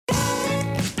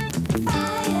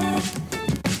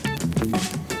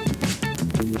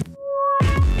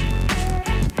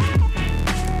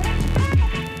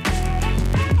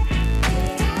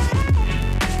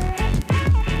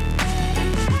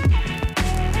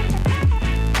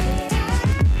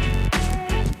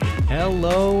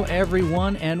Hello,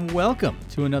 everyone, and welcome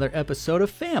to another episode of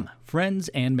FAM, Friends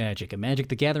and Magic, a Magic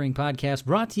the Gathering podcast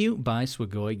brought to you by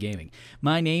Swagoi Gaming.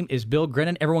 My name is Bill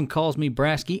Grennan. Everyone calls me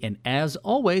Brasky, and as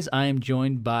always, I am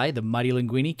joined by the Mighty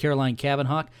Linguini, Caroline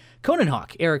Cavanhawk, Conan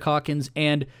Hawk, Eric Hawkins,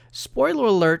 and spoiler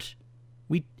alert,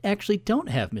 we actually don't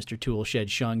have Mr. Toolshed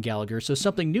Sean Gallagher, so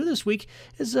something new this week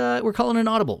is we're calling an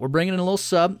audible. We're bringing in a little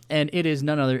sub, and it is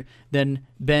none other than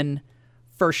Ben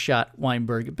First Shot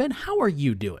Weinberg. Ben, how are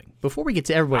you doing? Before we get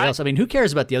to everybody else, I mean, who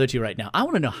cares about the other two right now? I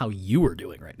want to know how you are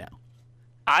doing right now.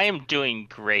 I am doing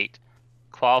great.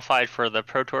 Qualified for the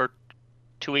Pro Tour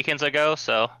 2 weekends ago,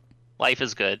 so life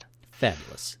is good.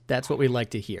 Fabulous. That's what we like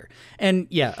to hear. And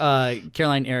yeah,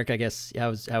 Caroline, Eric, I guess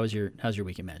how's your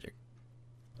week in Magic?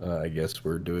 I guess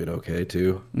we're doing okay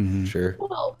too. Mm-hmm. Sure.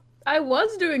 Well, I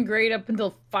was doing great up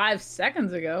until 5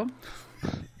 seconds ago.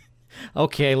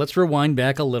 Okay, let's rewind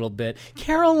back a little bit.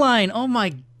 Caroline, oh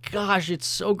my gosh, it's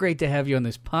so great to have you on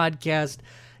this podcast.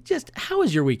 Just how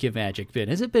has your week of Magic been?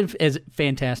 Has it been as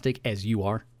fantastic as you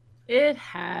are? It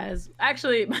has.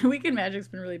 Actually, my week in Magic's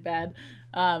been really bad,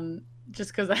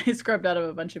 just because I scrubbed out of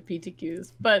a bunch of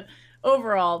PTQs. But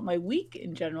overall, my week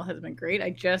in general has been great. I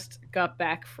just got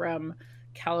back from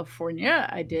California.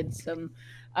 I did some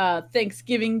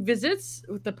Thanksgiving visits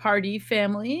with the Pardee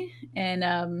family,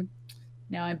 and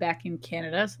now I'm back in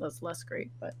Canada, so that's less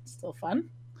great, but still fun.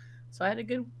 So I had a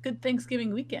good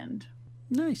Thanksgiving weekend.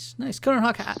 Nice. Conan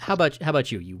Hawk, how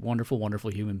about you? You wonderful, wonderful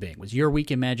human being. Was your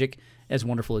week in Magic as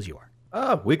wonderful as yours?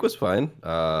 Week was fine.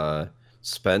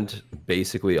 Spent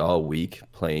basically all week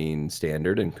playing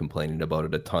Standard and complaining about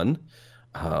it a ton.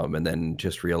 And then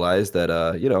just realized that,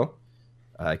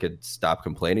 I could stop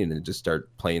complaining and just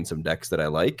start playing some decks that I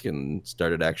like, and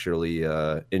started actually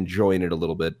enjoying it a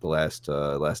little bit the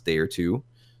last day or two.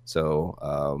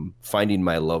 So finding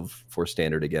my love for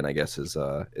Standard again, I guess, is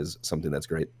something that's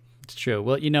great. It's true.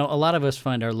 Well, a lot of us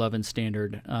find our love in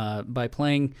Standard by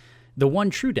playing the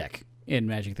one true deck in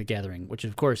Magic the Gathering, which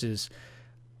of course is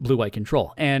Blue-White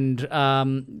Control. And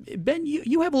Ben,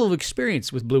 you have a little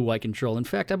experience with Blue-White Control. In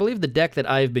fact, I believe the deck that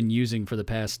I've been using for the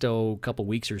past couple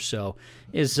weeks or so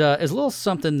is a little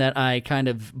something that I kind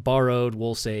of borrowed,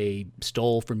 we'll say,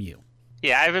 stole from you.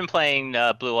 Yeah, I've been playing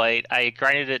Blue-White. I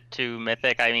grinded it to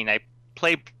Mythic. I mean, I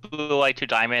played Blue-White to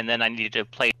Diamond, and then I needed to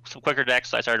play some quicker decks,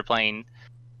 so I started playing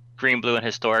Green-Blue and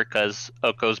Historic because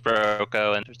Oko's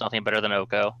Oko, and there's nothing better than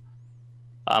Oko.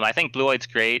 I think Blue-White's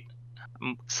great.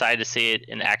 I'm excited to see it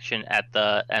in action at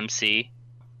the MC.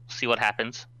 See what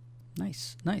happens.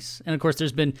 Nice. And of course,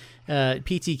 there's been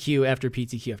PTQ after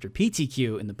PTQ after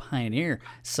PTQ in the Pioneer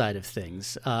side of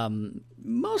things.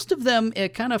 Most of them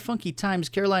at kind of funky times.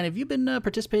 Caroline, have you been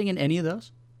participating in any of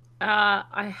those?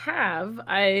 I have.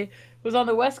 I was on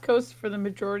the West Coast for the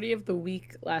majority of the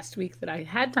week last week that I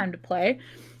had time to play.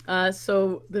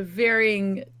 So the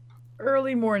varying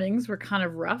early mornings were kind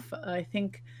of rough. I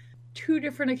think 2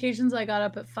 different occasions I got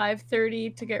up at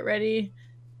 5:30 to get ready,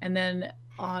 and then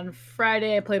on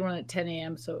Friday I played one at 10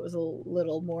 a.m. so it was a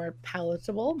little more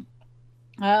palatable.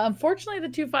 Unfortunately, the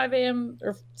 2 5 a.m.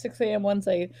 or 6 a.m. ones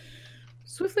I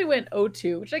swiftly went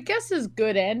 0-2, which I guess is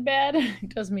good and bad. It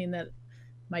does mean that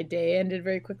my day ended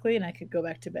very quickly and I could go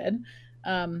back to bed.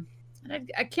 And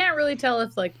I can't really tell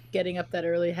if getting up that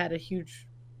early had a huge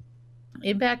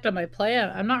impact on my play.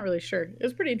 I'm not really sure. It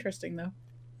was pretty interesting though.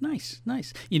 Nice.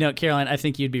 Caroline, I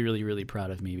think you'd be really, really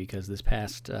proud of me because this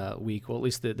past week, well, at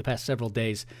least the past several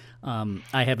days,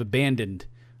 I have abandoned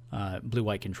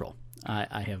Blue-White Control.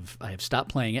 I have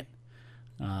stopped playing it.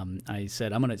 I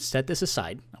said, I'm going to set this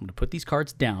aside. I'm going to put these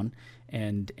cards down,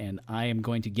 and I am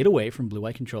going to get away from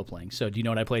Blue-White Control playing. So do you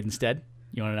know what I played instead?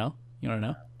 You want to know?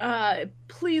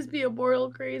 Please be a Boreal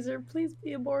Grazer. Please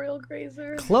be a Boreal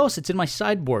Grazer. Close. It's in my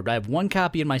sideboard. I have one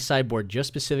copy in my sideboard just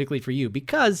specifically for you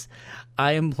because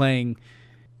I am playing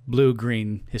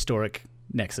Blue-Green Historic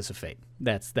Nexus of Fate.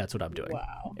 That's what I'm doing.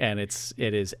 Wow. And it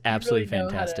is absolutely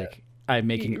fantastic. I'm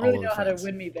making all of the friends. You really know how to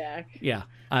win me back. Yeah,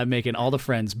 I'm making all the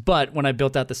friends. But when I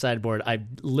built out the sideboard, I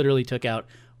literally took out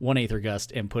 1 Aether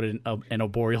Gust and put in an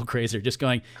Boreal Grazer, just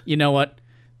going, you know what?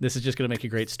 This is just going to make a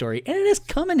great story. And it has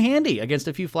come in handy against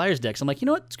a few Flyers decks. I'm like, you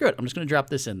know what? Screw it. I'm just going to drop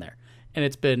this in there. And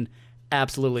it's been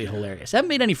absolutely hilarious. I haven't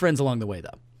made any friends along the way,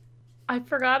 though. I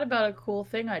forgot about a cool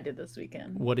thing I did this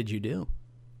weekend. What did you do?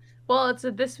 Well, it's a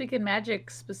This Week in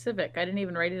Magic specific. I didn't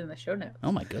even write it in the show notes.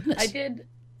 Oh, my goodness.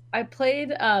 I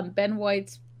played Ben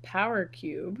White's Power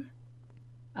Cube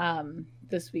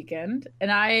this weekend.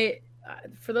 And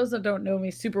for those that don't know me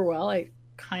super well, I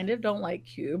kind of don't like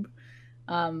Cube.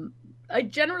 I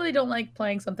generally don't like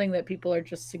playing something that people are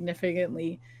just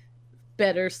significantly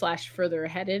better / further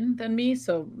ahead in than me.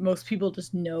 So most people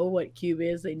just know what cube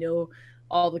is. They know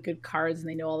all the good cards and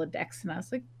they know all the decks. And I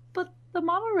was like, but the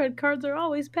mono red cards are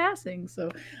always passing. So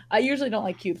I usually don't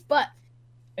like cubes. But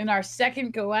in our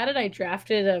second go at it, I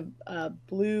drafted a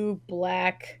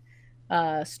blue-black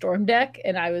Storm deck,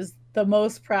 and I was the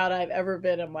most proud I've ever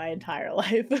been in my entire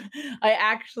life. I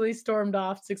actually stormed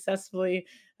off successfully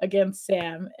against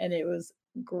Sam, and it was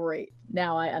great.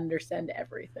 Now I understand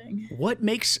everything. What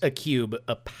makes a cube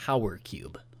a power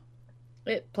cube?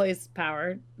 It plays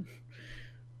power,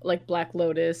 like Black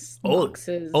Lotus,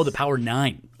 Moxes. Oh, the power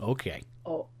 9. Okay.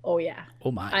 Oh yeah.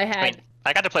 Oh my.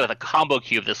 I got to play with a combo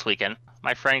cube this weekend.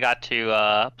 My friend got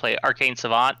to play Arcane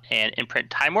Savant and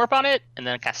imprint Time Warp on it, and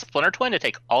then cast Splinter Twin to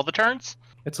take all the turns.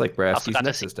 It's like Brasky's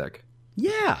Nexus deck.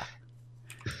 Yeah.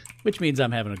 Which means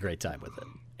I'm having a great time with it.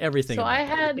 Everything. So I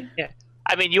had. Yeah.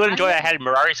 I mean, you would enjoy. I had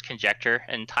Mirari's Conjecture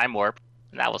and Time Warp,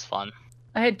 and that was fun.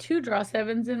 I had 2 draw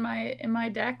 7s in my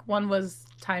deck. One was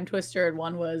Time Twister, and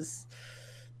one was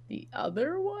the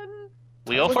other one.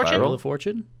 Wheel of Fortune. Wheel of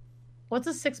Fortune. What's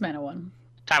a 6-mana one?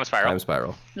 Time Spiral. Time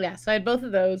Spiral. Yeah, so I had both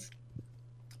of those.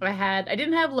 I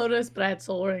didn't have Lotus, but I had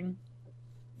Soul Ring.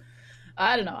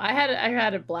 I don't know. I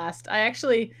had a blast. I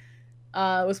actually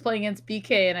was playing against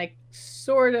BK, and I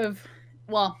sort of,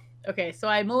 well, okay, so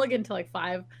I mulliganed to like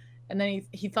 5, and then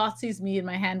he Thoughtseize me, and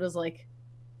my hand was like,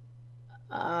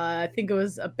 I think it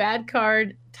was a bad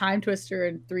card, Time Twister,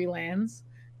 and 3 lands,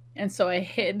 and so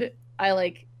I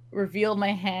like revealed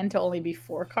my hand to only be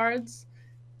 4 cards,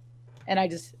 and I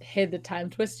just hid the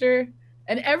Time Twister.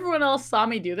 And everyone else saw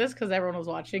me do this because everyone was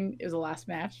watching. It was the last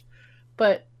match.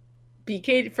 But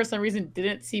BK, for some reason,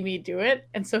 didn't see me do it.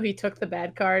 And so he took the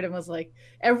bad card and was like,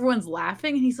 everyone's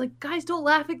laughing. And he's like, guys, don't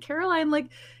laugh at Caroline. Like,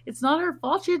 it's not her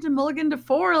fault. She had to mulligan to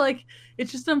 4. Like,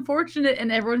 it's just unfortunate.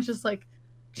 And everyone's just like,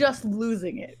 just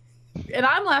losing it. And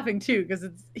I'm laughing too because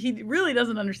he really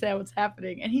doesn't understand what's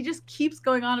happening. And he just keeps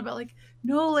going on about like,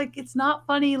 no, like, it's not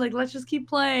funny. Like, let's just keep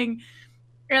playing.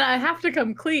 And I have to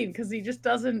come clean because he just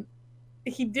doesn't.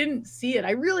 He didn't see it.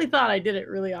 I really thought I did it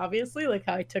really obviously, like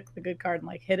how I took the good card and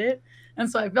like hit it. And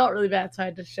so I felt really bad, so I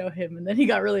had to show him. And then he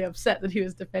got really upset that he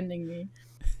was defending me.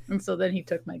 And so then he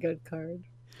took my good card.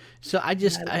 So I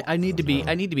need to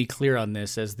be clear on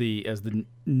this as the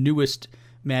newest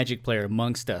Magic player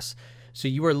amongst us. So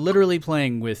you are literally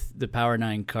playing with the Power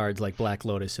 9 cards like Black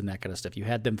Lotus and that kind of stuff. You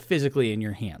had them physically in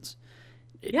your hands.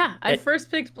 Yeah, I first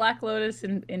picked Black Lotus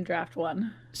in draft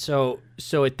 1. So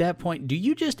at that point, do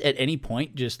you just at any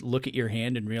point just look at your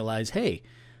hand and realize, hey,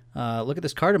 look at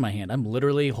this card in my hand. I'm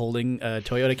literally holding a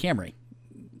Toyota Camry.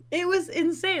 It was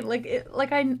insane.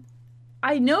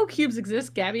 I know cubes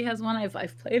exist. Gabby has one.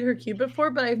 I've played her cube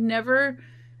before, but I've never.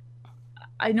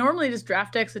 I normally just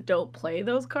draft decks that don't play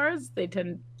those cards. They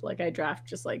tend I draft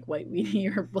just like White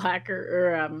Weenie or Black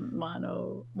or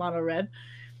mono red.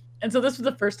 And so this was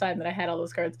the first time that I had all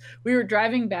those cards. We were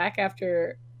driving back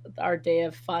after our day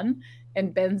of fun,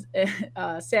 and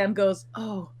Sam goes,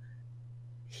 "Oh,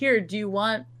 here, do you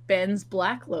want Ben's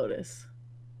Black Lotus?"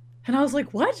 And I was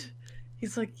like, "What?"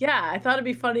 He's like, "Yeah, I thought it'd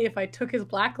be funny if I took his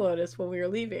Black Lotus when we were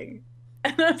leaving."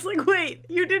 And I was like, "Wait,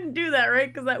 you didn't do that,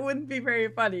 right? Because that wouldn't be very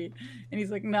funny." And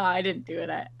he's like, "No, I didn't do it.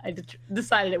 I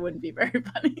decided it wouldn't be very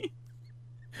funny."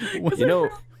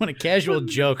 When a casual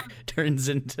joke turns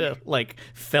into like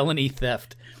felony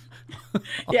theft.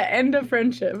 Yeah, end of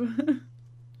friendship.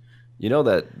 You know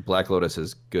that Black Lotus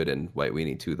is good in White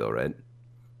Weenie too, though, right?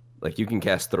 Like you can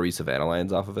cast 3 Savannah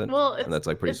Lions off of it. Well, and that's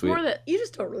like pretty sweet. More that you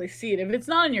just don't really see it. If it's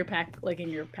not in your pack,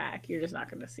 you're just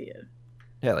not going to see it.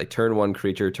 Yeah, like turn 1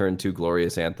 creature, turn 2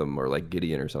 Glorious Anthem, or like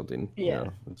Gideon or something. Yeah,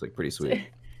 it's like pretty sweet.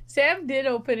 Sam did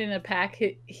open in a pack.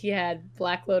 He had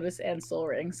Black Lotus and Soul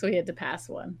Ring, so he had to pass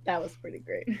one. That was pretty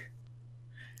great.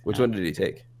 Which one did he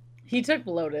take? He took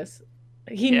Lotus.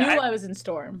 He knew I was in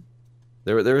Storm.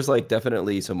 There was like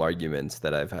definitely some arguments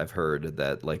that I've heard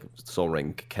that like Soul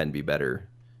Ring can be better.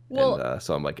 Well, and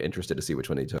so I'm like interested to see which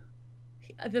one he took.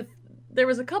 There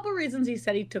was a couple reasons he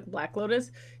said he took Black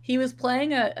Lotus. He was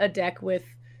playing a deck with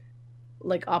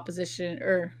like opposition,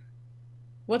 or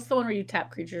what's the one where you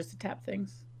tap creatures to tap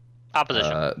things?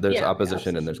 Opposition. There's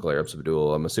opposition and there's Glare of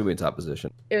Subdual. I'm assuming it's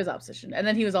opposition. It was opposition. And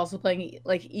then he was also playing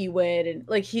like Ewid, and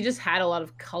like he just had a lot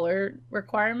of color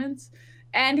requirements.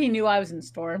 And he knew I was in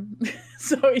Storm,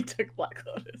 so he took Black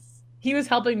Lotus. He was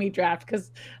helping me draft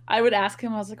because I would ask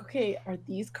him, I was like, okay, are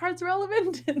these cards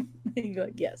relevant? And he'd be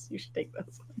like, yes, you should take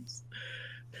those ones.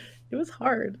 It was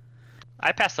hard.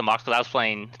 I passed the Mox because I was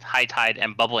playing High Tide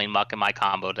and Bubbling Muck in my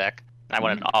combo deck. I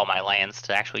wanted all my lands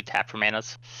to actually tap for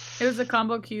manas. It was a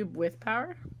combo cube with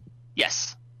power?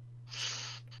 Yes.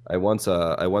 I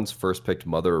once first picked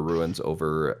Mother of Ruins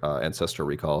over Ancestral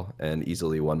Recall and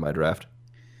easily won my draft.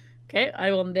 Okay,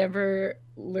 I will never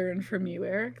learn from you,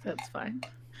 Eric. That's fine.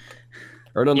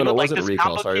 Or no, You it would like wasn't this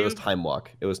Recall. combo Sorry, it was cube? Time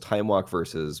Walk. It was Time Walk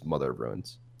versus Mother of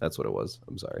Ruins. That's what it was.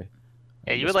 I'm sorry.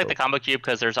 Yeah, I you would like the misspoke. combo cube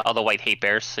because there's all the white hate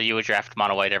bears, so you would draft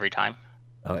mono white every time.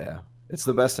 Oh yeah, it's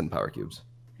the best in Power Cubes.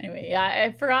 Anyway, yeah,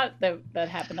 I forgot that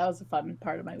happened. That was a fun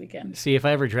part of my weekend. See, if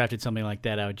I ever drafted something like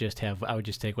that, I would just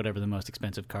take whatever the most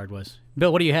expensive card was.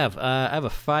 Bill, what do you have? I have a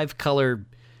 5-color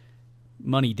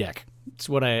money deck. It's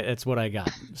what I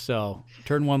got. So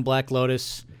turn 1 Black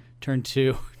Lotus, turn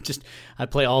 2 I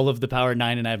play all of the Power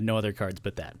 9 and I have no other cards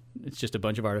but that. It's just a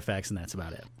bunch of artifacts and that's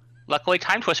about it. Luckily,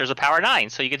 Time Twister's a power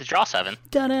 9, so you get to draw 7.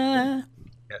 Ta-da!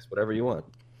 Yes, whatever you want.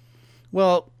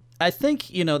 Well, I think,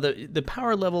 the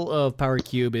power level of Power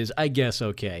Cube is, I guess,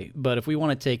 okay. But if we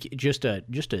want to take just a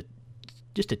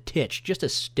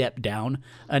step down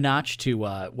a notch to,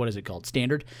 what is it called,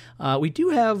 Standard, we do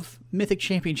have Mythic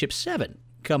Championship 7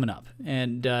 coming up.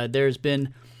 And there's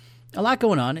been a lot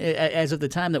going on. As of the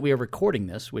time that we are recording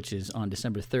this, which is on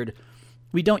December 3rd,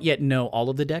 we don't yet know all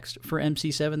of the decks for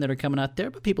MC7 that are coming out there,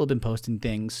 but people have been posting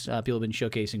things. People have been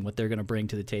showcasing what they're going to bring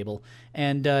to the table.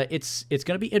 And it's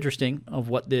going to be interesting of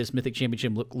what this Mythic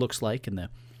Championship looks like in the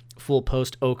full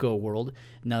post-Oko world,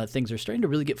 now that things are starting to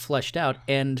really get fleshed out.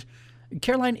 And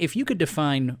Caroline, if you could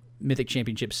define Mythic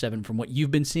Championship 7 from what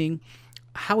you've been seeing,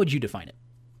 how would you define it?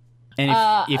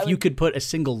 And if you could put a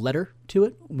single letter to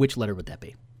it, which letter would that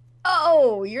be?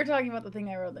 Oh, you're talking about the thing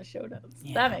I wrote in the show notes.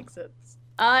 Yeah. That makes sense.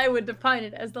 I would define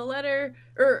it as the letter,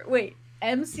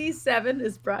 MC7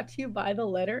 is brought to you by the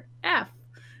letter F.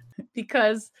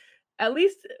 Because at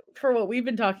least for what we've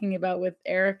been talking about with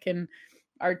Eric and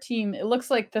our team, it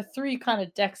looks like the 3 kind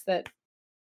of decks that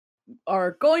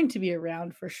are going to be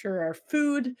around for sure are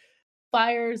Food,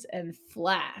 Fires, and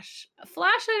Flash.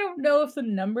 Flash, I don't know if the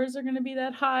numbers are going to be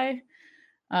that high.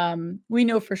 We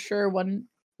know for sure one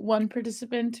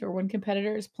participant or one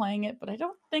competitor is playing it, but I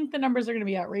don't think the numbers are going to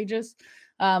be outrageous.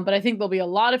 But I think there'll be a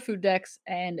lot of Food decks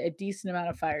and a decent amount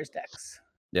of Fires decks.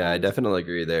 Yeah, I definitely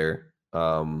agree there.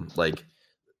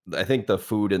 I think the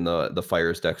Food and the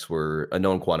Fires decks were a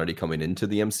known quantity coming into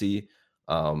the MC.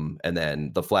 And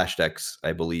then the Flash decks,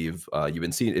 I believe,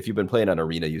 if you've been playing on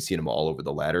Arena, you've seen them all over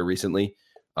the ladder recently.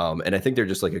 And I think they're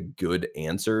just like a good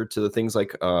answer to the things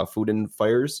like Food and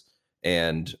Fires.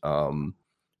 And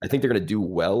I think they're going to do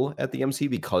well at the MC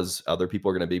because other people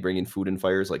are going to be bringing Food and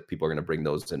Fires. Like people are going to bring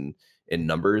those in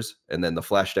numbers. And then the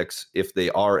Flash decks, if they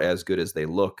are as good as they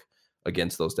look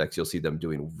against those decks, you'll see them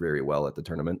doing very well at the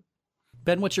tournament.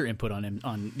 Ben, what's your input on an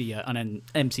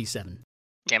MC7?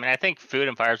 Yeah, I mean, I think Food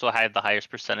and Fires will have the highest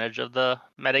percentage of the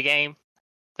metagame.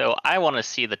 Though I want to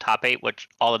see the top 8, which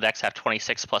all the decks have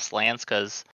 26 plus lands,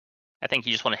 because I think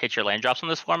you just want to hit your land drops in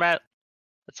this format.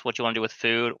 That's what you want to do with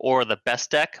Food. Or the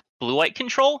best deck, Blue-White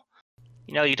Control.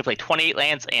 You get to play 28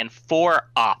 lands and 4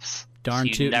 ops. Darn so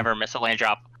you tootin'. never miss a land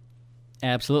drop.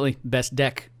 Absolutely. Best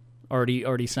deck.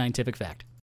 Already scientific fact.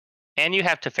 And you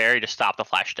have Teferi to stop the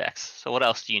Flash decks. So what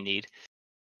else do you need?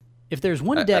 If there's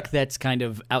one deck that's kind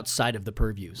of outside of the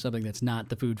purview, something that's not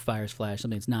the Food, Fires, Flash,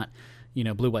 something that's not,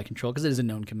 Blue-White Control, because it is a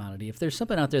known commodity. If there's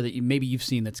something out there that you've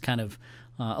seen that's kind of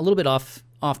a little bit off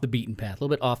the beaten path, a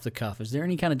little bit off the cuff, is there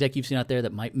any kind of deck you've seen out there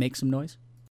that might make some noise?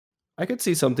 I could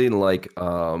see something like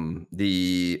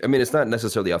it's not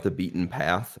necessarily off the beaten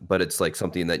path, but it's like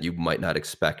something that you might not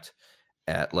expect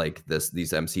at like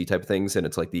these MC type things, and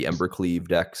it's like the Embercleave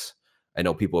decks. I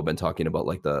know people have been talking about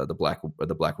like the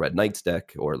black red Knights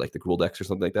deck or like the Cruel decks or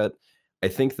something like that. I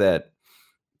think that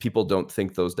people don't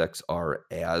think those decks are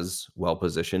as well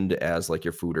positioned as like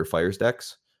your Food or Fires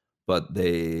decks, but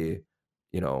they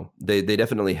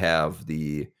definitely have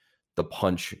the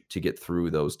punch to get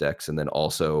through those decks. And then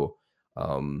also,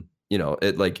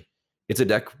 it's a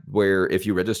deck where if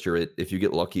you register it, if you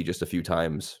get lucky just a few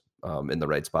times in the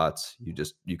right spots,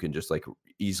 you can just like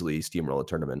easily steamroll a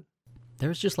tournament.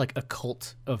 There's just like a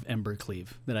cult of Embercleave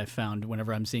that I've found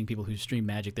whenever I'm seeing people who stream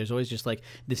Magic. There's always just like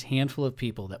this handful of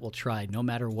people that will try, no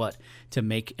matter what, to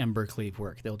make Embercleave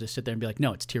work. They'll just sit there and be like,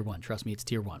 no, it's tier 1. Trust me, it's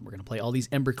tier 1. We're going to play all these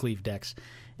Embercleave decks.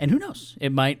 And who knows?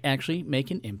 It might actually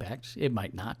make an impact. It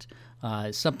might not.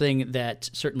 Something that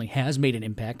certainly has made an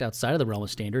impact outside of the realm of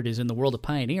Standard is in the world of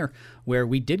Pioneer, where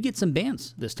we did get some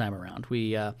bans this time around.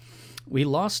 We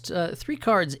lost 3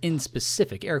 cards in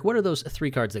specific. Eric, what are those 3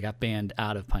 cards that got banned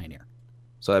out of Pioneer?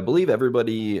 So I believe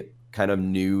everybody kind of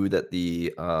knew that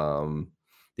the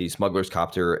Smuggler's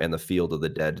Copter and the Field of the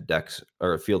Dead decks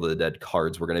or Field of the Dead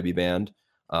cards were going to be banned.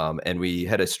 And we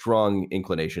had a strong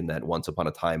inclination that Once Upon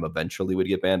a Time eventually would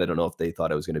get banned. I don't know if they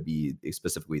thought it was going to be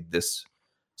specifically this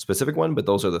specific one, but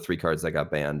those are the 3 cards that got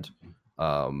banned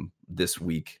this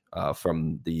week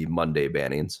from the Monday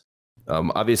bannings.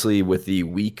 Obviously, with the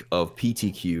week of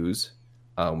PTQs,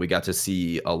 we got to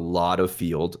see a lot of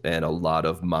field and a lot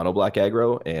of mono black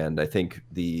aggro, and I think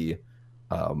the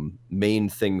main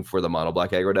thing for the mono black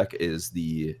aggro deck is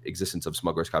the existence of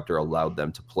Smuggler's Copter allowed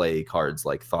them to play cards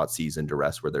like Thoughtseize and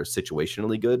Duress where they're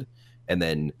situationally good, and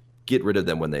then get rid of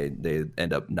them when they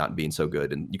end up not being so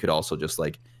good. And you could also just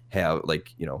like have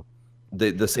like, you know,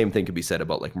 the same thing could be said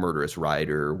about like Murderous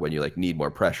Rider. When you like need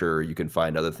more pressure, you can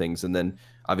find other things. And then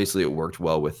obviously it worked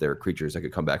well with their creatures that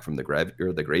could come back from the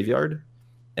graveyard.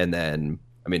 And then,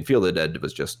 I mean, Field of the Dead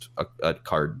was just a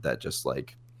card that just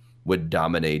like would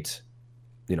dominate,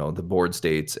 you know, the board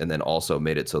states, and then also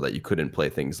made it so that you couldn't play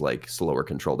things like slower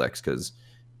control decks, because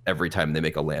every time they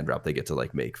make a land drop, they get to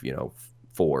like make, you know,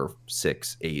 4,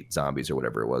 6, 8 zombies or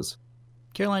whatever it was.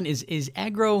 Caroline, is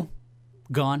aggro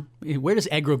gone? Where does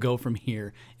aggro go from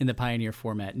here in the Pioneer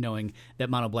format, knowing that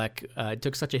mono black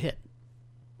took such a hit?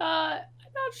 I'm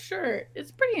not sure.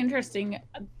 It's pretty interesting.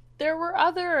 There were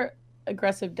other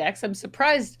aggressive decks. I'm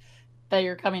surprised that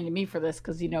you're coming to me for this,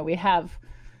 because, you know, we have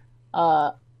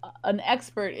an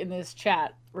expert in this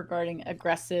chat regarding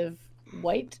aggressive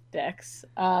white decks.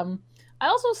 I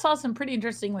also saw some pretty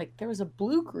interesting, like there was a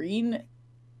blue-green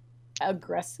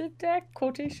aggressive deck,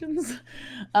 quotations,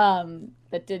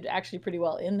 that did actually pretty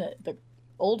well in the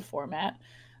old format.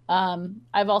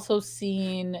 I've also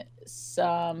seen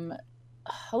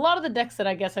a lot of the decks that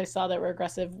I guess I saw that were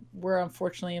aggressive were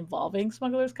unfortunately involving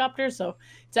Smuggler's Copter, so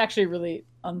it's actually really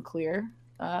unclear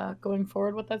going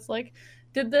forward what that's like.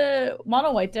 Did the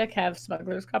mono white deck have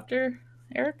Smuggler's Copter,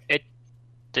 Eric? It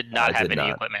did not have any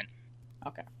equipment.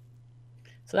 Okay.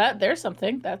 So there's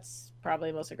something. That's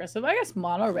probably most aggressive. I guess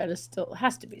mono red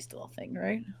has to be still a thing,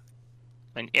 right?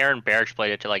 I mean, Aaron Barrich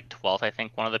played it to like 12th, I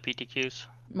think, one of the PTQs.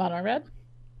 Mono red?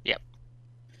 Yep.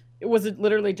 Was it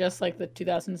literally just like the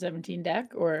 2017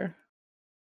 deck, or?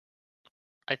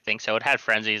 I think so. It had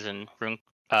Frenzies and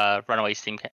Runaway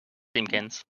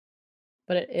Steamkins.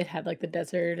 But it had like the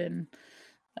desert, and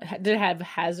did it have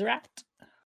Hazoret?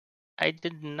 I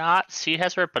did not see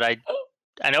Hazoret, but I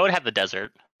know it had the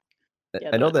desert.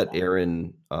 I know that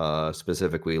Aaron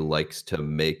specifically likes to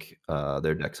make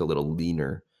their decks a little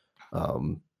leaner.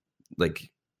 Like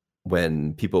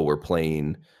when people were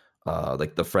playing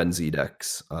like the Frenzy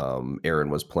decks, Aaron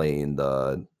was playing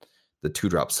the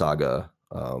 2-drop Saga,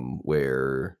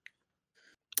 where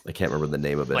I can't remember the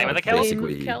name of it. Flame of the Keld?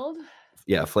 Basically, Flame of Keld?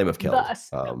 Yeah, Flame of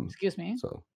Keld. Excuse me.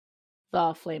 So,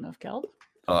 the Flame of Keld?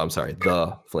 Oh, I'm sorry,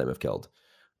 the Flame of Keld.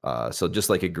 So just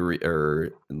like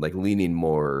like leaning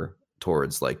more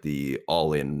towards like the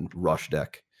all-in rush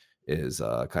deck is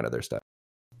kind of their style.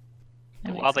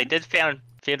 While they did ban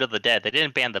Field of the Dead, they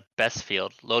didn't ban the best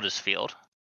field, Lotus Field.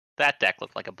 That deck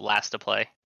looked like a blast to play.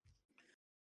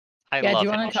 I love do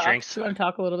you want to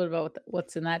talk a little bit about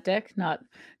what's in that deck? Not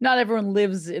everyone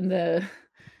lives in the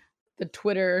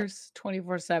Twitters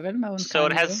 24/7. So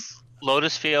it has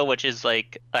Lotus Field, which is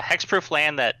like a hexproof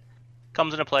land that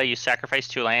comes into play. You sacrifice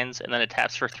 2 lands, and then it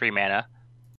taps for 3 mana.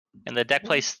 And the deck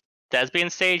plays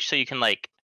Desbian Stage, so you can like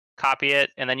copy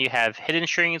it, and then you have Hidden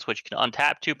Strings, which can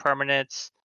untap 2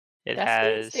 permanents.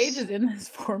 Desbian Stage is in this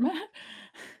format.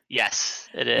 Yes,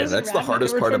 it is. Yeah, that's the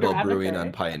hardest part about brewing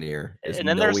on Pioneer. Is and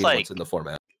then there's like what's in the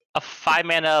format. A 5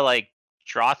 mana like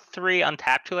draw 3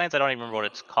 untap 2 lands. I don't even remember what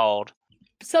it's called.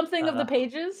 Something of the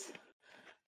Pages.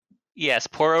 Yes,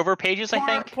 Pour Over Pages. I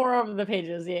think. Pour Over the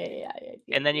Pages. Yeah.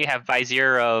 And then you have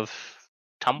Vizier of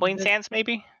Tumbling Sands,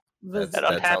 maybe. That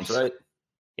sounds right.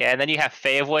 Yeah, and then you have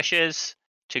Fae of Wishes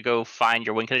to go find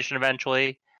your win condition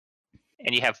eventually.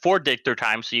 And you have 4 dig through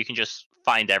time, so you can just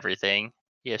find everything.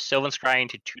 You have Sylvan Scrying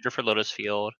to tutor for Lotus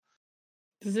Field.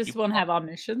 Does this one have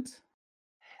Omniscience?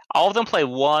 All of them play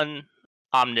 1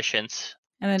 Omniscience.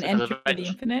 And then Enter the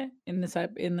Infinite in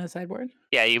the sideboard?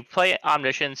 Yeah, you play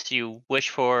Omniscience, you wish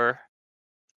for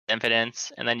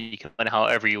Infinite, and then you can win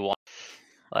however you want.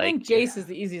 I think Jace is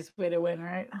the easiest way to win,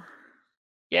 right?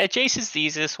 Yeah, Jace is the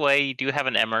easiest way. You do have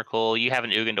an Emrakul, you have an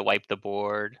Ugin to wipe the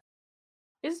board.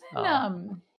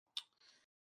 Isn't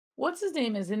what's his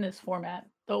name is in this format?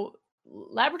 Though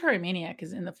Laboratory Maniac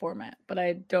is in the format, but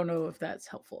I don't know if that's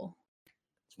helpful.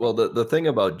 Well, the thing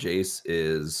about Jace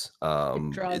is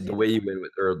the way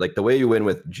you win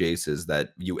with Jace is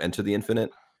that you enter the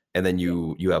Infinite, and then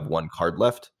you have 1 card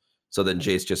left. So then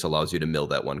Jace just allows you to mill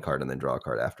that 1 card and then draw a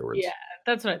card afterwards. Yeah,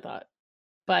 that's what I thought.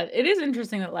 But it is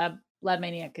interesting that Lab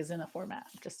Maniac is in the format.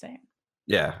 I'm just saying.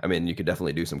 Yeah, I mean, you could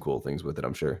definitely do some cool things with it,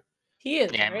 I'm sure. He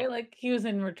is, right? Like he was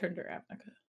in Return to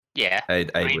Ravnica. Yeah. I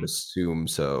mean, would assume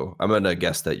so. I'm gonna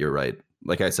guess that you're right.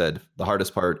 Like I said, the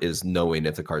hardest part is knowing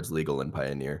if the card's legal in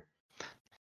Pioneer.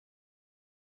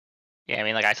 yeah, I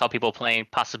mean, like I saw people playing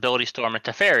Possibility Storm and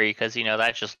Teferi because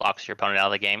that just locks your opponent out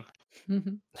of the game.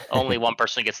 Only one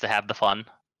person gets to have the fun.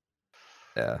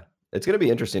 Yeah, it's going to be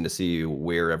interesting to see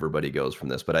where everybody goes from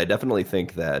this, but I definitely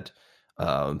think that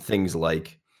things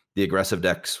like the aggressive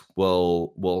decks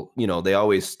will they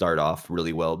always start off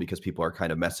really well because people are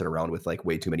kind of messing around with like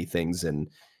way too many things, and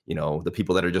the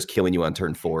people that are just killing you on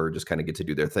turn 4 just kind of get to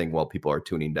do their thing while people are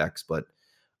tuning decks. But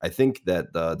I think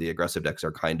that the aggressive decks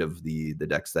are kind of the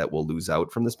decks that will lose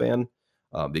out from this ban.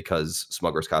 Because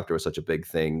Smuggler's Copter was such a big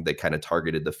thing, they kind of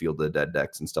targeted the Field of the Dead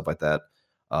decks and stuff like that.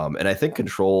 And I think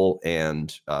Control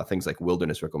and things like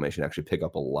Wilderness Reclamation actually pick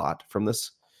up a lot from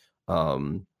this.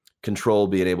 Control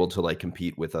being able to like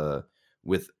compete with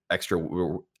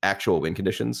extra actual win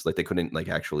conditions, like they couldn't like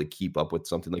actually keep up with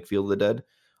something like Field of the Dead.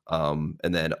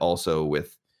 And then also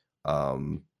with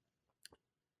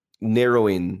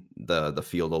narrowing the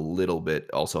field a little bit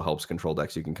also helps Control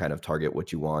decks. You can kind of target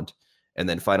what you want. And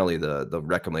then finally, the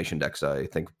Reclamation decks, I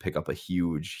think, pick up a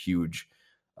huge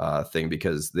thing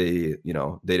because they're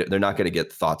not going to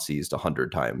get Thought Seized 100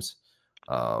 times,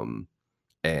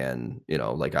 and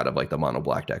like out of like the mono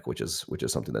black deck, which is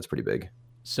something that's pretty big.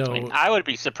 So I would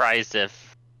be surprised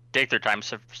if Dig Through Time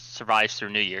survives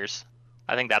through New Year's.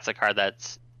 I think that's a card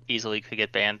that's easily could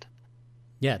get banned.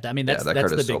 Yeah, I mean that's that the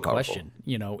card is big so powerful. question.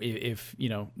 If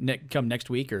come next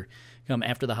week or come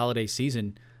after the holiday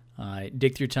season,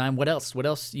 Dig Through Time. What else? What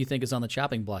else do you think is on the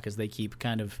chopping block as they keep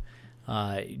kind of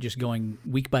just going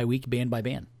week by week, ban by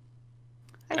ban?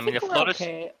 I think we're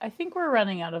okay. I think we're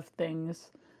running out of things.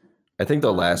 I think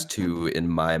the last two in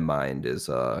my mind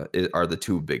are the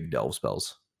two big delve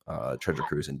spells, Treasure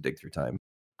Cruise and Dig Through Time.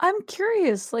 I'm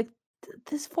curious, like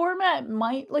this format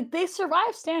might they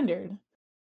survive Standard.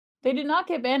 They did not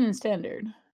get banned in Standard.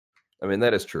 I mean,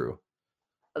 that is true.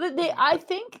 I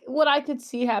think what I could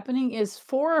see happening is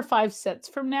 4 or 5 sets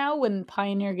from now, when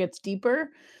Pioneer gets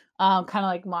deeper, kind of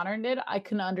like Modern did, I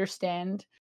can understand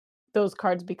those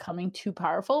cards becoming too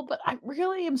powerful, but I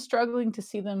really am struggling to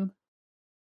see them.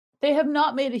 They have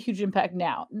not made a huge impact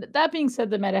now. That being said,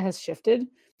 the meta has shifted,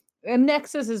 and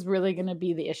Nexus is really going to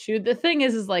be the issue. The thing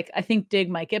is like I think Dig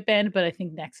might get banned, but I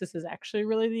think Nexus is actually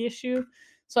really the issue.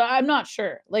 So I'm not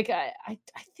sure. Like I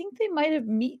think they might have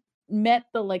met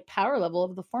the like power level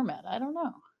of the format. I don't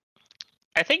know.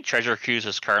 I think Treasure Cruise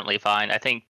is currently fine. I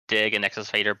think Dig and Nexus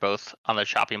Fate are both on the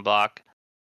chopping block.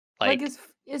 Like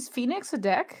is Phoenix a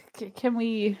deck? Can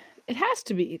we? It has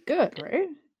to be good, right?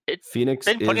 Phoenix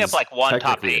been putting up like one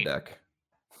top 8 deck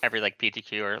every like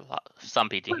PTQ or some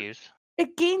PTQs.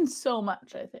 It gains so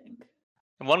much, I think.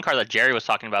 And one card that Jerry was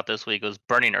talking about this week was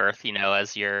Burning Earth.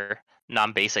 As your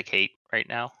non-basic hate right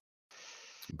now.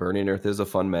 Burning Earth is a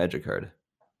fun Magic card.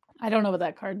 I don't know what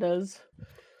that card does.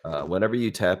 Whenever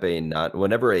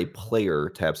a player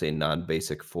taps a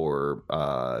non-basic for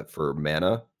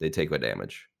mana, they take a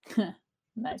damage.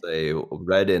 Nice. It's a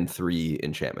red and 3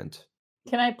 enchantment.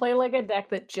 Can I play like a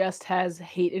deck that just has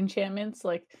hate enchantments,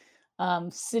 like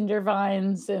Cinder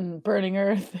Vines and Burning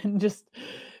Earth, and just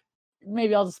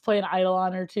maybe I'll just play an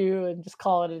Eidolon or two and just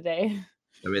call it a day?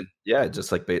 I mean, yeah,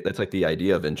 just like that's like the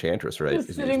idea of Enchantress, right?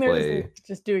 Just sitting there,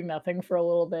 just doing nothing for a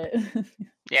little bit.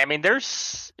 Yeah, I mean,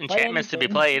 there's enchantments to be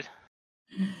played.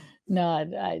 No,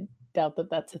 I doubt that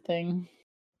that's a thing.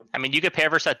 I mean, you could pair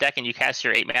versus that deck and you cast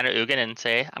your 8 mana Ugin and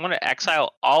say, I'm going to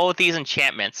exile all of these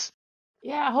enchantments.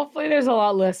 Yeah, hopefully there's a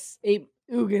lot less 8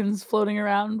 Ugins floating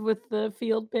around with the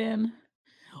field ban.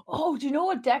 Oh, do you know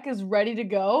what deck is ready to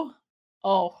go?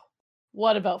 Oh,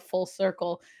 what about Full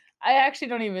Circle? I actually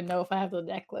don't even know if I have the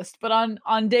deck list, but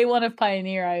on day 1 of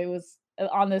Pioneer, I was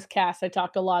on this cast. I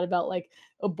talked a lot about like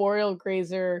a Boreal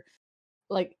Grazer,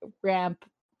 like ramp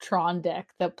Tron deck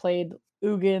that played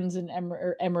Ugins and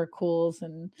Emrakuls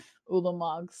and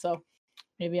Ulamogs. So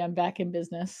maybe I'm back in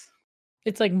business.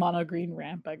 It's like mono green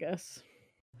ramp, I guess.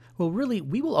 Well, really,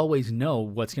 we will always know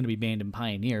what's going to be banned in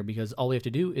Pioneer because all we have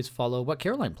to do is follow what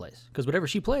Caroline plays, because whatever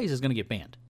she plays is going to get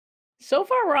banned. So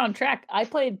far, we're on track. I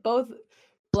played both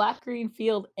black-green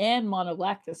field and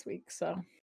mono-black this week, so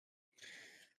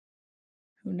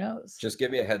who knows? Just give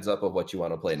me a heads up of what you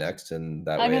want to play next, and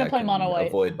that way I'm gonna play mono-white.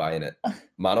 Avoid buying it.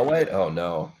 Mono-white? Oh,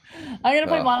 no. I'm going to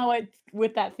play mono-white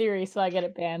with that theory, so I get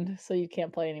it banned, so you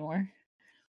can't play anymore.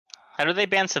 How do they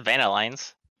ban Savannah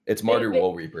lines? It's Mardu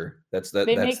Woe Reaper. That's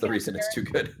the reason it's too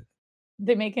good.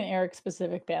 They make an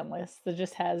Eric-specific ban list that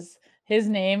just has his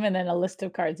name and then a list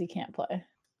of cards he can't play.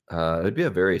 It'd be a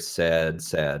very sad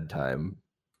time.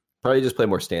 Probably just play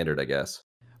more standard, I guess.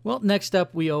 Well, next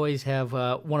up, we always have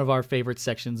one of our favorite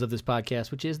sections of this podcast,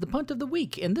 which is the punt of the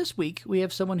week. And this week, we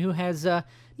have someone who has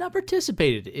not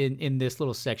participated in this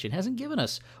little section, hasn't given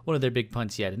us one of their big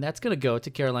punts yet, and that's going to go to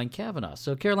Caroline Kavanaugh.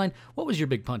 So, Caroline, what was your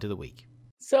big punt of the week?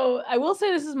 So I will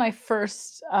say this is my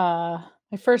first,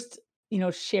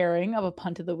 sharing of a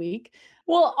punt of the week.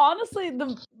 Well, honestly,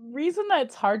 the reason that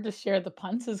it's hard to share the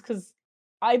punts is because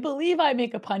I believe I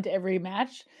make a punt every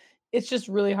match. It's just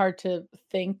really hard to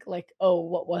think like, oh,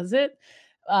 what was it?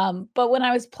 But when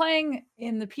I was playing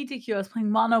in the PTQ, I was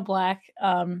playing Mono Black,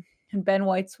 and Ben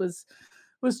Whites was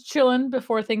chilling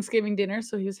before Thanksgiving dinner,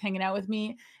 so he was hanging out with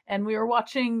me, and we were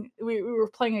watching. We were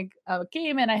playing a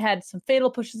game, and I had some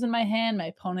fatal pushes in my hand. My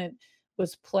opponent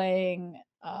was playing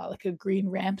like a green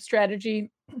ramp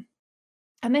strategy,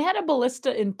 and they had a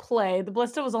ballista in play. The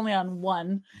ballista was only on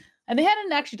one, and they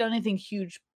hadn't actually done anything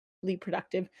hugely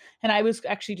productive. And I was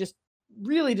actually just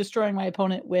really destroying my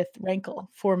opponent with Rankle,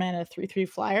 4-mana, 3/3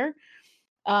 flyer.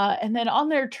 And then on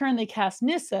their turn, they cast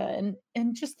Nissa,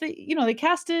 and just they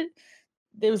cast it.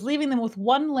 It was leaving them with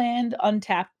one land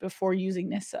untapped before using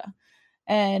Nissa,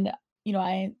 and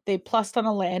they plussed on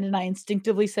a land, and I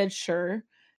instinctively said sure.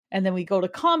 And then we go to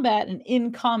combat, and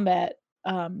in combat,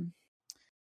 Ben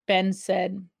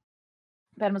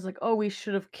was like, "Oh, we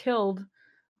should have killed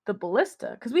the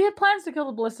ballista," because we had plans to kill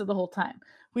the ballista the whole time.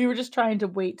 We were just trying to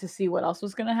wait to see what else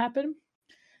was going to happen.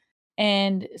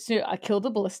 And so I killed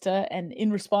the ballista, and in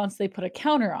response, they put a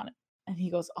counter on it. And he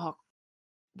goes, "Oh,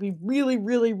 we really,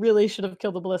 really, really should have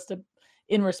killed the ballista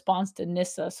in response to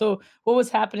Nissa." So what was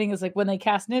happening is like when they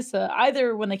cast Nissa,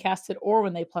 either when they cast it or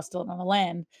when they plussed it on the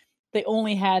land, they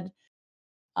only had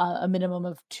a minimum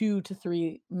of 2 to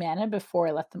 3 mana before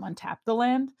I let them untap the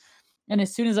land. And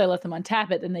as soon as I let them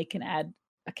untap it, then they can add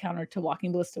a counter to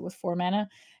Walking Ballista with 4 mana.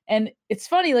 And it's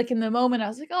funny, like in the moment, I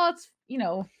was like, oh, it's,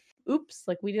 oops,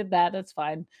 like we did that. That's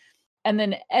fine. And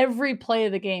then every play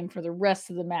of the game for the rest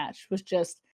of the match was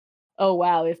just, oh,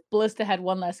 wow, if Ballista had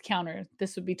one less counter,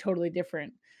 this would be totally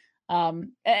different.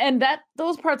 And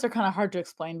those parts are kind of hard to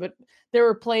explain, but there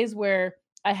were plays where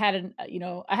I had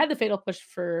I had the fatal push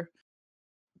for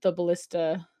the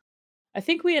Ballista. I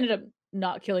think we ended up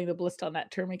not killing the Ballista on that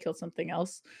turn. We killed something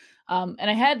else. And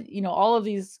I had, all of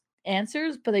these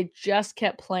answers, but they just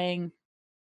kept playing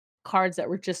cards that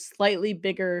were just slightly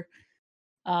bigger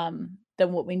than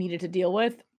what we needed to deal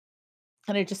with.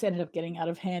 And it just ended up getting out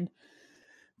of hand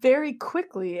very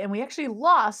quickly. And we actually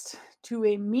lost to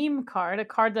a meme card, a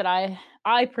card that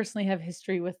I personally have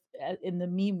history with in the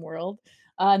meme world.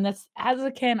 And that's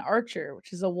Azakan Archer,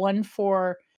 which is a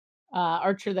 1/4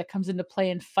 archer that comes into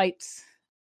play and fights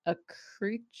a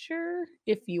creature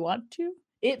if you want to.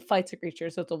 It fights a creature,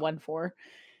 so it's a 1/4.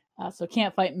 So it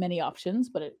can't fight many options,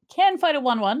 but it can fight a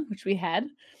 1/1, which we had.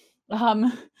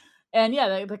 And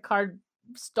yeah, the card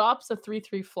stops a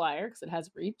 3/3 flyer because it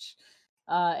has reach.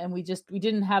 And we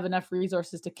didn't have enough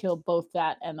resources to kill both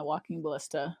that and the Walking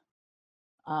Ballista.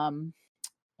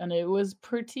 And it was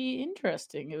pretty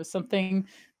interesting. It was something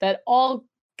that all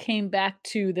came back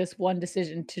to this one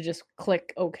decision to just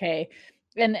click okay.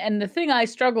 And the thing I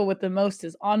struggle with the most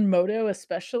is on Moto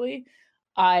especially,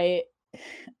 I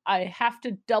have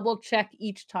to double check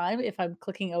each time if I'm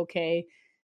clicking okay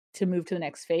to move to the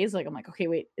next phase. Like I'm like, okay,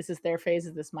 wait, is this their phase?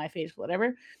 Is this my phase?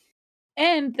 Whatever.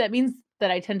 And that means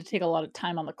that I tend to take a lot of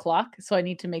time on the clock. So I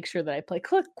need to make sure that I play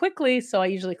quickly. So I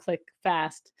usually click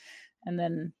fast, and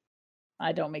then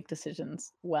I don't make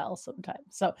decisions well sometimes.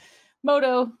 So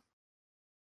Moto,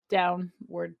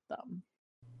 downward thumb.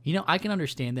 I can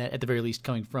understand that at the very least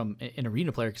coming from an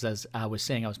arena player, because as I was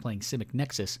saying, I was playing Simic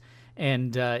Nexus,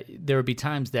 and there would be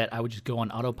times that I would just go on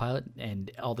autopilot,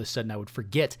 and all of a sudden I would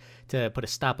forget to put a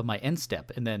stop on my end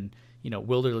step, and then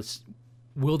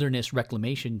wilderness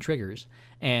reclamation triggers,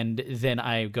 and then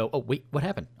I go, oh wait, what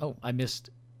happened? Oh, I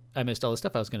missed all the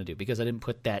stuff I was going to do because I didn't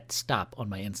put that stop on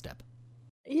my end step.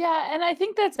 Yeah, and I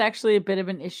think that's actually a bit of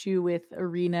an issue with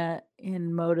arena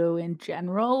in Moto in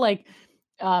general. Like,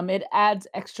 it adds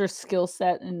extra skill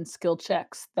set and skill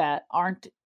checks that aren't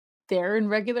there in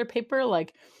regular paper.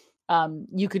 Like,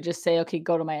 you could just say, okay,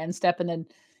 go to my end step, and then,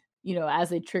 as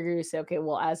they trigger, you say, okay,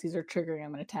 well, as these are triggering,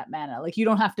 I'm going to tap mana. Like, you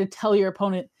don't have to tell your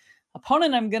opponent,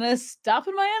 I'm going to stop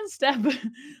in my end step.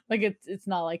 Like, it's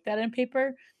not like that in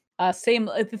paper. Same,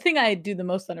 the thing I do the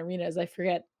most on arena is I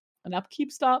forget an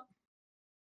upkeep stop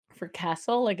for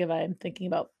castle. Like if I'm thinking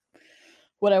about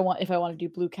what I want, if I want to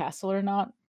do blue castle or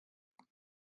not.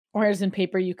 Whereas in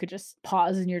paper, you could just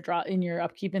pause in your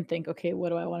upkeep and think, okay, what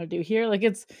do I want to do here? Like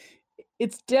it's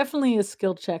definitely a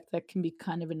skill check that can be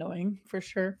kind of annoying for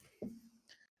sure.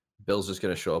 Bill's just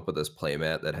gonna show up with this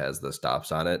playmat that has the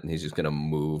stops on it, and he's just gonna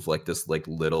move like this like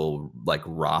little like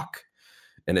rock,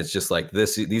 and it's just like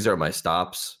this. These are my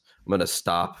stops. I'm gonna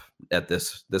stop at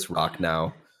this rock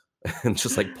now, and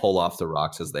just like pull off the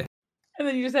rocks as they. And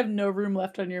then you just have no room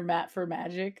left on your mat for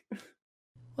Magic.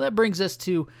 Well, that brings us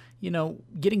to,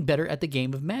 getting better at the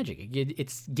game of Magic.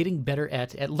 It's getting better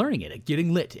at learning it, at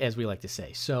getting lit, as we like to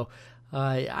say. So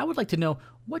I would like to know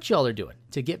what y'all are doing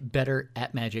to get better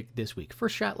at Magic this week.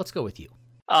 First shot, let's go with you.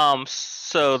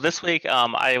 So this week,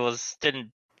 I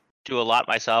didn't do a lot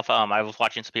myself. I was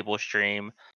watching some people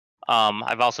stream.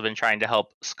 I've also been trying to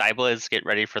help Skyblizz get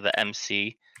ready for the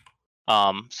MC.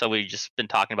 So we've just been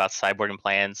talking about sideboarding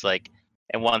plans,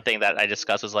 and one thing that I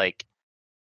discussed was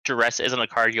Duress isn't a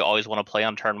card you always want to play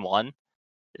on turn 1.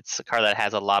 It's a card that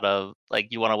has a lot of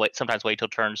you want to sometimes wait till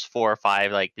turns 4 or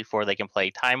 5 before they can play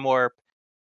Time Warp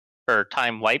or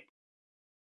Time Wipe.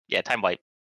 Yeah, Time Wipe.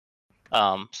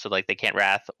 So they can't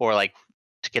Wrath or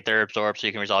to get their Absorb so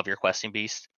you can resolve your Questing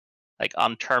Beast.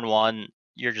 On turn 1,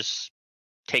 you're just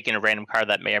taking a random card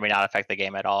that may or may not affect the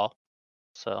game at all.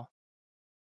 So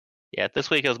yeah,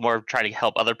 this week it was more trying to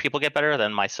help other people get better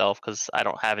than myself because I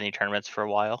don't have any tournaments for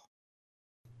a while.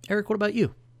 Eric, what about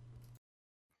you?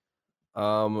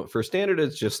 For standard,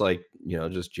 it's just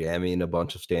just jamming a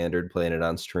bunch of standard, playing it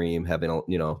on stream, having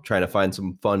trying to find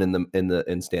some fun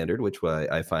in standard, which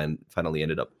I finally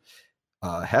ended up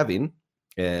having.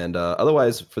 And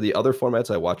otherwise, for the other formats,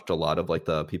 I watched a lot of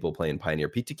the people playing Pioneer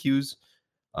PTQs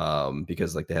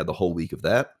because they had the whole week of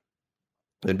that.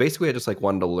 And basically, I just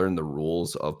wanted to learn the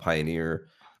rules of Pioneer.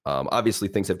 Obviously,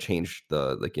 things have changed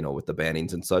with the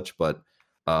bannings and such, but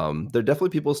there are definitely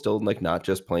people still not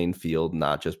just playing field,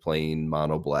 not just playing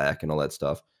mono black and all that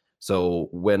stuff. So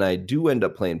when I do end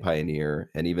up playing Pioneer,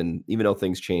 and even though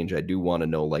things change, I do want to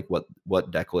know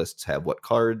what deck lists have what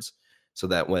cards, so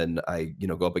that when I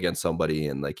go up against somebody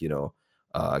and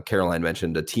Caroline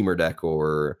mentioned a teamer deck,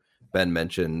 or Ben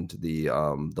mentioned the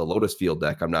Lotus Field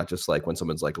deck, I'm not just when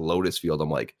someone's Lotus Field,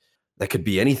 I'm that could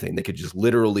be anything. They could just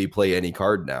literally play any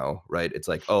card now, right? It's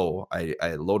oh, I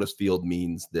Lotus Field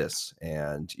means this,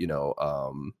 and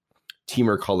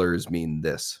teamer colors mean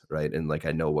this, right? And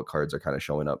I know what cards are kind of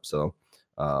showing up. So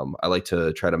I like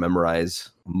to try to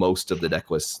memorize most of the deck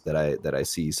lists that I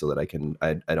see, so that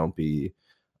I don't be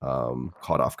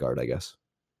caught off guard, I guess.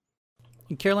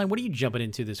 And Caroline, what are you jumping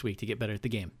into this week to get better at the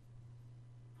game?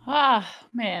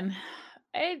 Man,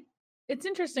 it's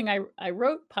interesting. I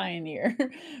wrote Pioneer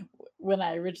when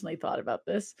I originally thought about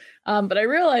this, but I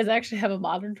realized I actually have a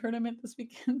Modern tournament this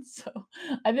weekend, so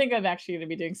I think I'm actually going to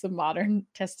be doing some Modern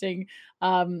testing.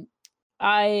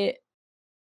 I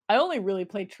only really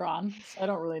play Tron, so I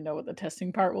don't really know what the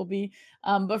testing part will be.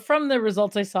 But from the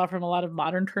results I saw from a lot of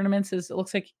Modern tournaments, it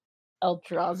looks like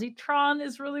Eldrazi Tron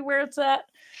is really where it's at,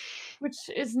 which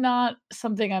is not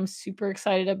something I'm super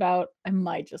excited about. I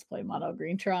might just play Mono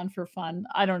Green Tron for fun.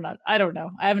 I don't know.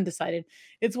 I haven't decided.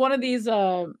 It's one of these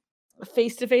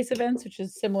face-to-face events, which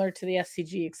is similar to the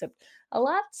SCG, except a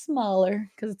lot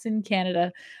smaller because it's in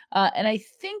Canada. And I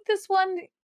think this one,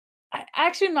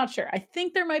 I'm not sure. I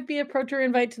think there might be a Pro Tour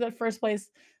invite to that first place,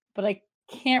 but I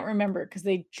can't remember because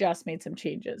they just made some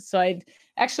changes. So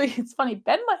it's funny.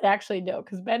 Ben might actually know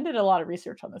because Ben did a lot of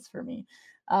research on this for me.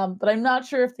 But I'm not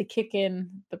sure if the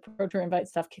Pro Tour invite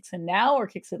stuff kicks in now or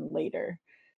kicks in later.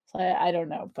 So I don't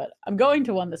know, but I'm going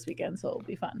to one this weekend, so it'll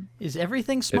be fun. Is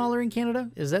everything smaller in Canada?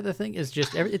 Is that the thing?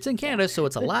 It's in Canada, so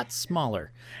it's a lot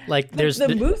smaller.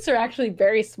 The moose are actually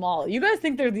very small. You guys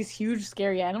think they're these huge,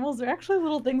 scary animals? They're actually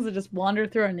little things that just wander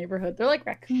through our neighborhood. They're like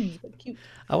raccoons, but cute.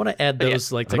 I want to add those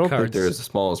to cards. I don't think they're as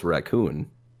small as raccoon.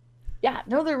 Yeah,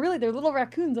 no, they're little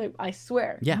raccoons. I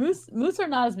swear. Yeah, moose are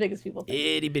not as big as people think.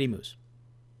 Itty bitty moose.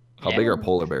 How big are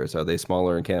polar bears? Are they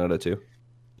smaller in Canada too?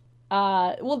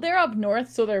 Well, they're up north,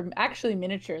 so they're actually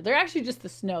miniature. They're actually just the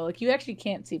snow. You actually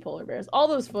can't see polar bears. All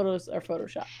those photos are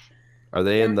Photoshopped. Are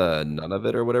they in the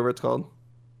Nunavut or whatever it's called?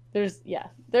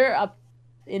 They're up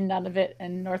in Nunavut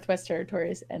and Northwest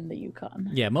Territories and the Yukon.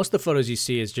 Yeah, most of the photos you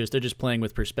see is they're just playing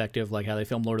with perspective, like how they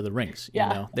film Lord of the Rings. You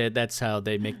know, that's how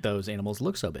they make those animals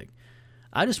look so big.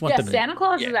 I just want them. Santa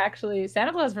Claus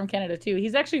is from Canada too.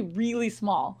 He's actually really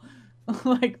small.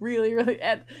 Really, really.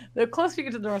 And the closer you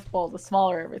get to the North Pole, the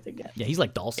smaller everything gets. Yeah, he's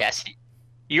like Dawson. Yes,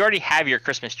 you already have your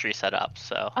Christmas tree set up,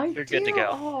 so you're good to go.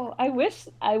 Oh, I wish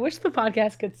the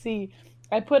podcast could see.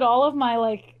 I put all of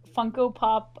my Funko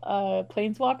Pop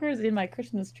planeswalkers in my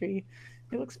Christmas tree.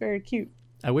 It looks very cute.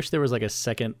 I wish there was a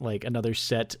second, another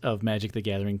set of Magic the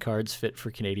Gathering cards fit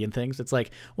for Canadian things. It's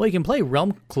you can play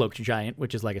Realm Cloaked Giant,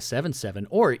 which is a 7/7,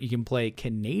 or you can play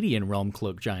Canadian Realm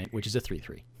Cloaked Giant, which is a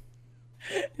 3/3.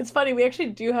 It's funny, we actually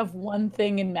do have one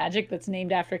thing in Magic that's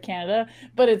named after Canada,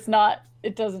 but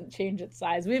it doesn't change its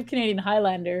size. We have Canadian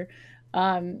Highlander,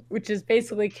 which is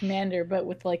basically Commander, but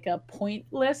with like a point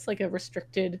list, like a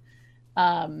restricted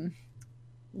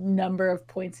number of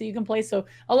points that you can play. So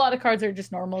a lot of cards are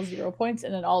just normal 0 points,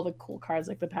 and then all the cool cards,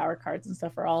 like the power cards and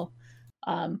stuff, are all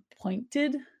point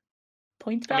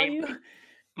value.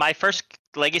 My first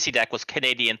Legacy deck was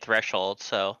Canadian Threshold,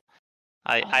 so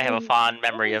I have a fond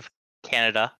memory of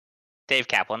Canada. Dave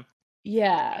Kaplan.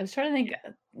 Yeah, I was trying to think.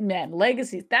 Man,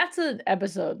 Legacy. That's an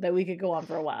episode that we could go on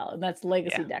for a while, and that's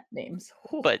Legacy deck names.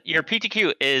 Whew. But your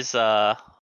PTQ is or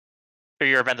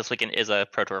your event this weekend is a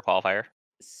Pro Tour qualifier.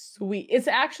 Sweet. It's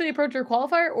actually a Pro Tour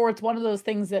qualifier, or it's one of those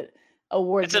things that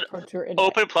awards the Pro Tour.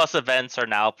 Open Plus events are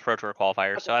now Pro Tour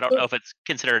qualifiers, so I don't know if it's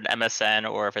considered an MSN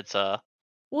or if it's a.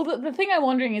 Well, the thing I'm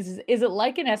wondering is it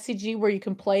like an SCG where you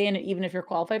can play in it even if you're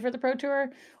qualified for the Pro Tour,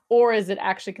 or is it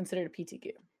actually considered a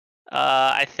PTQ?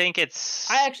 I think it's.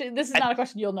 This is not a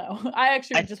question you'll know. I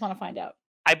just want to find out.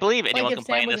 I believe anyone can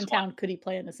play in this one. If Sam was in town, could he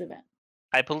play in this event?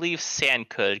 I believe San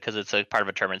could because it's a part of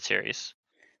a tournament series.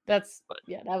 That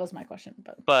was my question.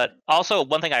 But also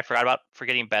one thing I forgot about for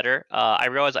getting better, I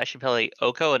realized I should play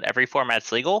Oko in every format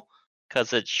it's legal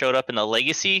because it showed up in the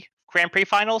Legacy Grand Prix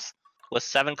finals with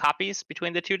 7 copies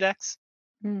between the 2 decks.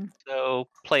 So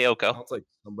play Oko. Sounds like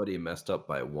somebody messed up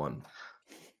by 1.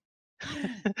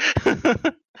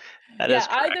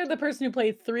 Either the person who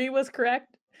played 3 was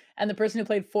correct and the person who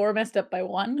played 4 messed up by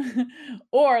 1,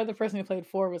 or the person who played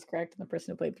 4 was correct and the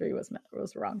person who played 3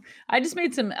 was wrong. I just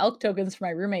made some elk tokens for my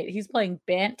roommate. He's playing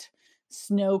Bant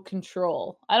Snow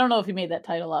Control. I don't know if he made that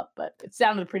title up, but it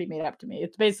sounded pretty made up to me.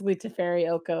 It's basically Teferi,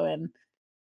 Oko, and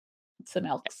some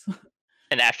elks.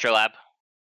 An Astrolab.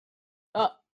 I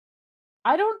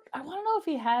want to know if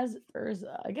he has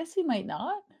Urza. I guess he might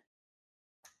not.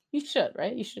 You should,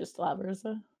 right? You should just still have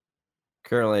Urza.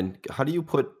 Caroline, how do you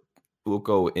put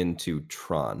Oko into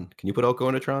Tron? Can you put Oko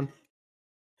into Tron?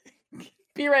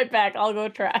 Be right back. I'll go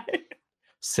try.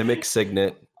 Simic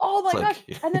Signet. Oh my gosh.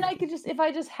 And then I could if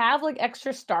I just have like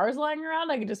extra stars lying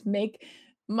around, I could just make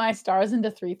my stars into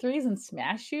 3/3s and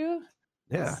smash you.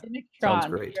 Yeah. Simic Tron. Tron.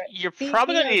 Sounds great. You're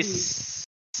probably going to need to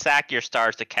sack your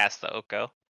stars to cast the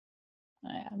Oko.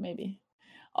 Yeah, maybe.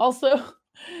 Also,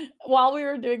 while we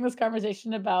were doing this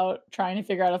conversation about trying to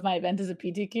figure out if my event is a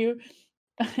PTQ,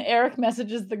 Eric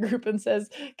messages the group and says,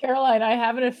 Caroline, I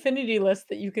have an affinity list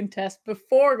that you can test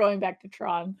before going back to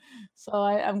Tron. So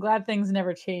I'm glad things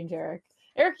never change, Eric.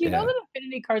 Eric, you know that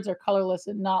affinity cards are colorless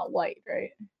and not white,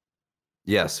 right?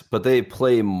 Yes, but they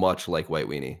play much like White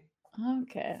Weenie.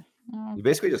 Okay. You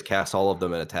basically just cast all of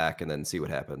them in attack and then see what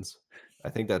happens. I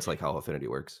think that's like how affinity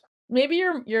works. Maybe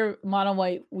your mono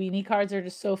white weenie cards are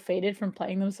just so faded from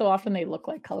playing them so often they look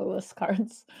like colorless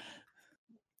cards.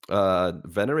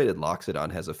 Venerated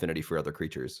Loxodon has affinity for other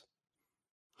creatures.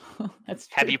 That's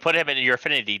true. Have you put him in your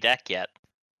affinity deck yet?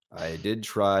 I did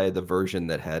try the version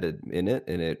that had it in it,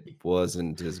 and it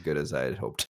wasn't as good as I had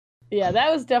hoped. Yeah,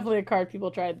 that was definitely a card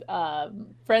people tried.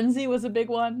 Frenzy was a big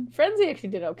one. Frenzy actually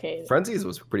did okay. Frenzy's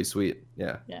was pretty sweet.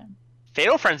 Yeah. Yeah.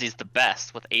 Fatal Frenzy's the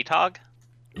best with Atog.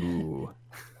 Ooh.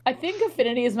 I think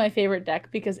Affinity is my favorite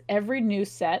deck because every new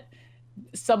set,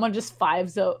 someone just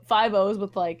 5-0s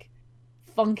with like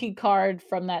funky card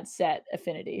from that set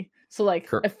Affinity. So like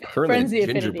Frenzy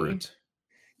Affinity.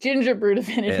 Gingerbrute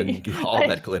Affinity. And all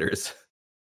that glitters.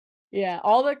 Yeah,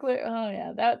 all that glitter. Oh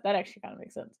yeah, that actually kind of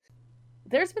makes sense.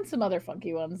 There's been some other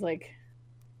funky ones like,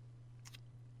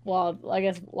 well, I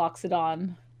guess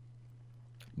Loxodon.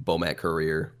 Bomat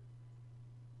Courier.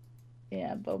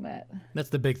 Yeah, Bomat. That's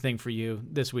the big thing for you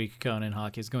this week, Conan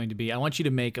Hawk, is going to be, I want you to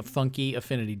make a funky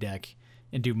affinity deck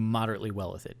and do moderately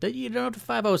well with it. You don't have to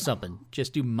 5-0 something.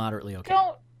 Just do moderately okay.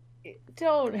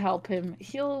 Don't help him.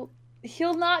 He'll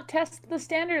not test the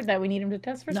standard that we need him to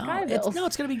test for Skyville.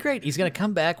 It's going to be great. He's going to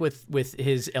come back with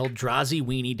his Eldrazi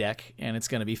weenie deck, and it's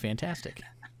going to be fantastic.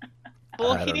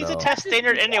 Well, he needs to test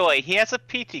standard anyway. He has a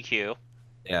PTQ.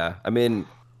 Yeah, I mean,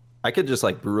 I could just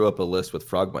like brew up a list with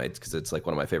Frogmites because it's like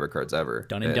one of my favorite cards ever.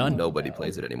 Done and done. Nobody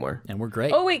plays it anymore. And we're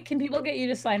great. Oh, wait, can people get you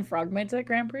to sign Frogmites at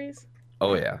Grand Prix?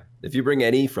 Oh, yeah. If you bring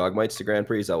any Frogmites to Grand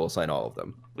Prix, I will sign all of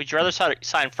them. Would you rather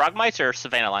sign Frogmites or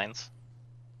Savannah Lions?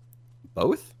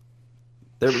 Both?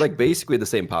 They're like basically the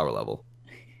same power level.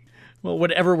 Well,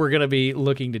 whatever we're going to be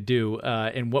looking to do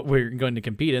and what we're going to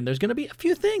compete in, there's going to be a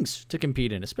few things to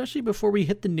compete in, especially before we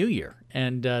hit the new year.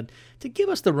 And to give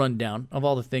us the rundown of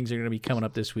all the things that are going to be coming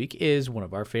up this week is one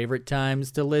of our favorite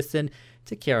times to listen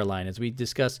to Caroline as we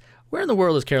discuss where in the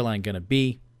world is Caroline going to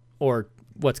be or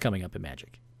what's coming up in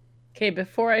Magic. Okay,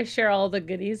 before I share all the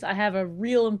goodies, I have a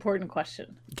real important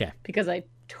question. Okay. Because I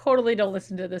totally don't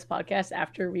listen to this podcast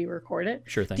after we record it.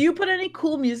 Sure thing. Do you put any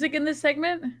cool music in this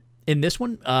segment? In this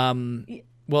one,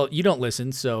 well, you don't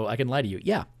listen, so I can lie to you.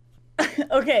 Yeah.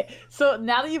 Okay, so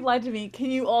now that you've lied to me,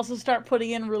 can you also start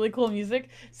putting in really cool music?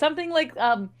 Something like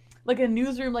a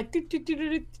newsroom, like do do do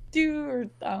do do do, or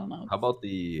I don't know. How about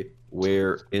the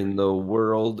 "Where in the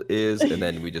World Is," and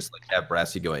then we just like have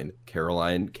Brassy going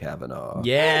Caroline Kavanaugh.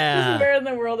 Yeah. Where in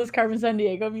the world is Carmen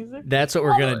Sandiego music? That's what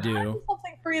we're gonna do.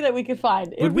 Something free that we could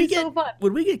find. It would be so fun.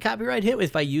 Would we get copyright hit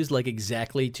if I used like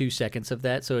exactly 2 seconds of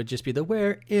that? So it'd just be the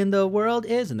 "Where in the World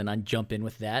Is," and then I'd jump in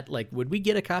with that. Like, would we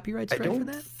get a copyright I strike for don't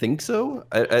that? think so.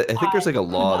 I think there's like a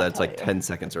law cannot that's like tell you. 10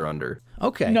 seconds or under.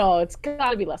 Okay. No, it's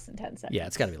got to be less than 10 seconds. Yeah,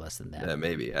 it's got to be less than that. Yeah,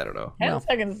 maybe. I don't know. 10 Well.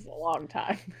 seconds is a long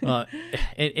time.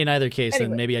 In either case, then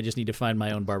Anyway. maybe I just need to find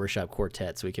my own barbershop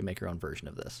quartet so we can make our own version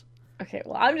of this. Okay,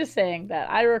 well, I'm just saying that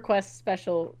I request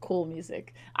special cool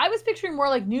music. I was picturing more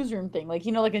like newsroom thing, like,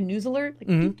 you know, like a news alert. Like,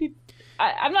 Mhm. doot, doot.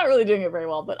 I'm not really doing it very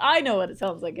well, but I know what it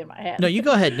sounds like in my head. No, you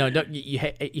go ahead. No, don't.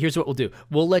 Here's what we'll do.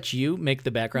 We'll let you make the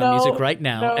background music right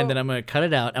now, and then I'm going to cut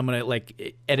it out. I'm going to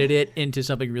like edit it into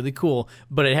something really cool,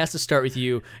 but it has to start with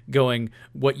you going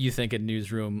what you think a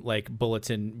newsroom like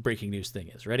bulletin breaking news thing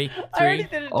is. Ready? I already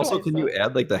 3. did it Also, twice, can so- you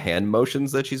add like the hand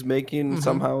motions that she's making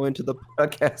somehow into the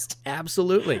podcast?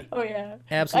 Absolutely. Oh, yeah.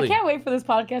 Absolutely. I can't wait for this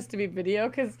podcast to be video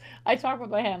because I talk with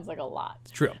my hands like a lot.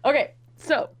 It's true. Okay,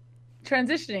 so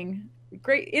transitioning.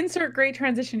 Insert great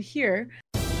transition here.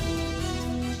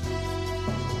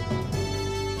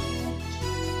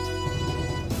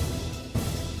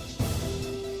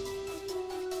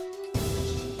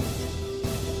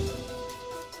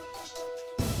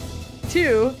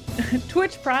 To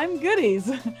Twitch Prime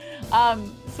goodies.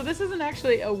 So this isn't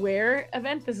actually a where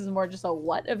event. This is more just a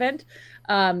what event.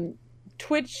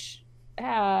 Twitch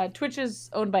is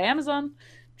owned by Amazon,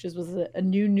 which was a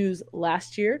new news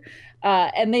last year.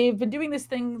 And they've been doing this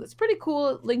thing that's pretty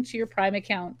cool, linked to your Prime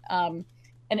account. And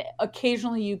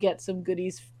occasionally you get some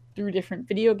goodies through different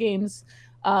video games.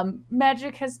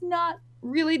 Magic has not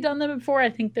really done them before. I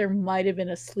think there might have been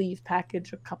a sleeve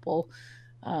package a couple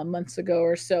months ago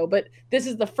or so. But this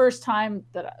is the first time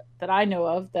that I know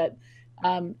of that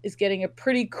is getting a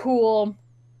pretty cool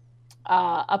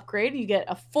upgrade. You get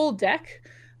a full deck.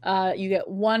 You get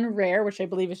 1 rare, which I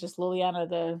believe is just Liliana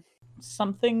the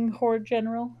something Horde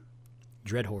General.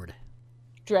 Dread Horde.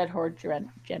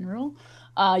 General.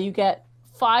 You get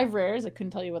 5 rares. I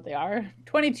couldn't tell you what they are.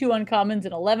 22 uncommons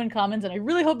and 11 commons. And I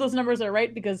really hope those numbers are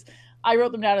right because I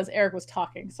wrote them down as Eric was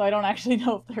talking. So I don't actually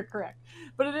know if they're correct.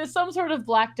 But it is some sort of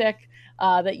black deck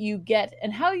that you get.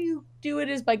 And how you do it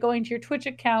is by going to your Twitch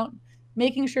account,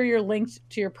 making sure you're linked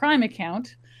to your Prime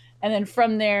account. And then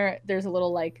from there, there's a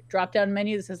little like drop down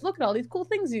menu that says, look at all these cool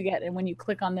things you get. And when you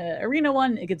click on the arena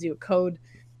one, it gives you a code.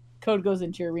 Code goes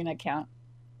into your arena account.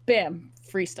 Bam,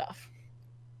 free stuff.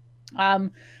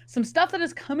 Some stuff that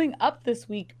is coming up this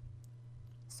week.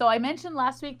 So I mentioned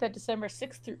last week that December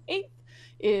 6th through 8th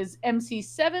is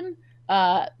MC7.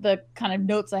 The kind of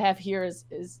notes I have here is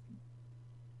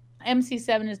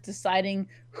MC7 is deciding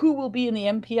who will be in the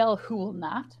MPL, who will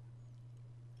not.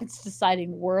 It's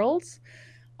deciding worlds.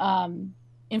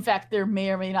 In fact, there may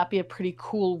or may not be a pretty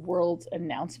cool world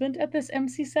announcement at this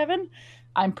MC7.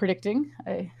 I'm predicting.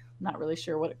 I'm not really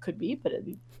sure what it could be, but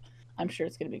I'm sure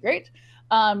it's going to be great.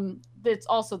 It's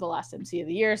also the last MC of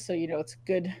the year, so it's a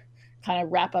good kind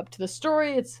of wrap up to the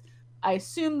story. I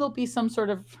assume there'll be some sort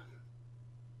of,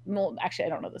 well, actually I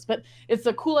don't know this, but it's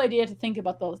a cool idea to think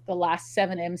about the last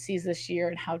 7 MCs this year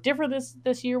and how different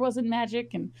this year was in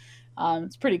Magic, and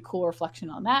it's a pretty cool reflection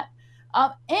on that.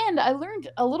 And I learned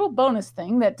a little bonus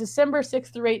thing that December 6th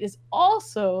through 8th is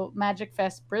also Magic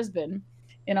Fest Brisbane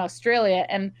in Australia.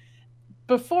 And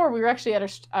before we were actually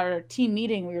at our team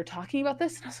meeting, we were talking about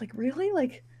this, and I was like, really?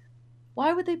 Like,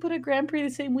 why would they put a Grand Prix the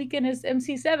same weekend as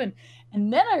MC7?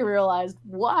 And then I realized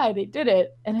why they did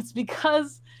it, and it's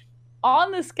because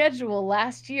on the schedule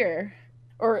last year,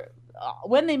 or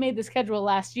when they made the schedule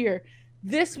last year,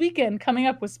 this weekend coming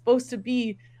up was supposed to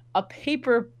be a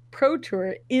paper Pro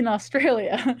Tour in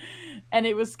Australia. And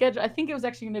it was scheduled, I think it was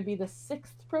actually going to be the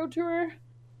 6th Pro Tour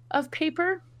of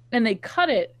paper, and they cut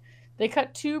it. They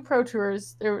cut 2 Pro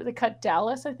Tours. They cut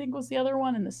Dallas, I think was the other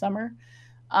one in the summer.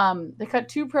 They cut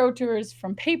 2 Pro Tours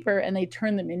from paper, and they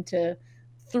turned them into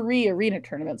 3 arena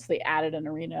tournaments. They added an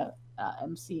arena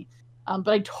MC.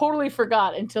 But I totally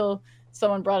forgot until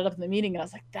someone brought it up in the meeting, and I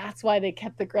was like, that's why they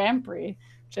kept the Grand Prix,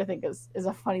 which I think is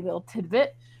a funny little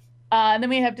tidbit. And then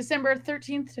we have December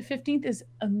 13th to 15th is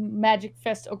Magic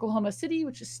Fest Oklahoma City,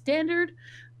 which is standard.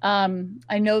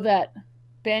 I know that,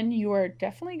 Ben, you are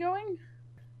definitely going.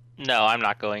 No, I'm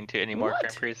not going to any more What?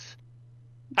 Grand Prix.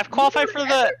 I've qualified for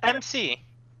the MC.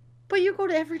 But you go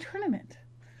to every tournament.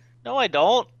 No, I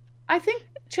don't. I think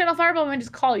Channel Fireball might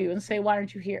just call you and say, "Why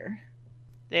aren't you here?"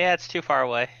 Yeah, it's too far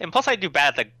away. And plus, I do bad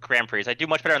at the Grand Prix. I do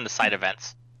much better in the side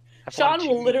events. Sean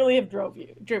will literally have drove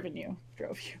you.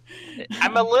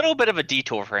 I'm a little bit of a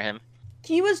detour for him.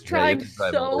 He was trying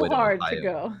drive all the so way to hard to Ohio.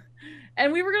 go.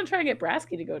 And we were going to try and get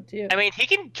Brasky to go too. I mean, he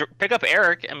can pick up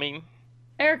Eric. I mean,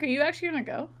 Eric, are you actually going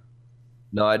to go?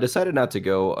 No, I decided not to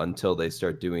go until they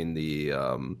start doing the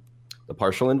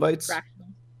partial invites. Fractional.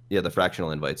 Yeah, the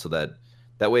fractional invites, so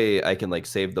that way I can like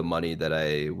save the money that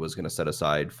I was gonna set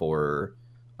aside for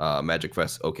Magic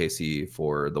Fest OKC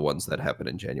for the ones that happen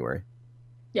in January.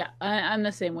 Yeah, I'm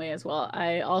the same way as well.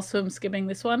 I also am skipping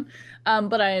this one,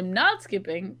 but I am not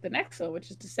skipping the next one, which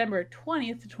is December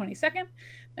 20th to 22nd,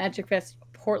 Magic Fest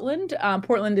Portland.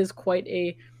 Portland is quite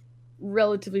a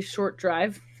relatively short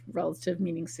drive, relative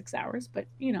meaning 6 hours, but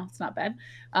you know, it's not bad.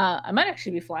 I might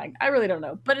actually be flying. I really don't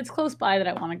know, but it's close by that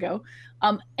I want to go.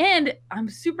 And I'm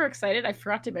super excited. I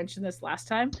forgot to mention this last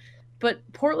time, but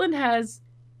Portland has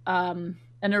an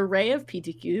array of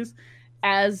PTQs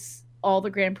as all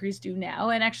the Grand Prix do now.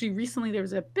 And actually recently there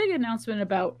was a big announcement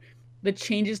about the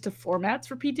changes to formats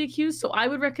for PTQs. So I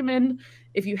would recommend,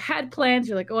 if you had plans,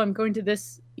 you're like, oh, I'm going to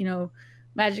this, you know,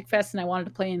 Magic Fest and I wanted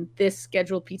to play in this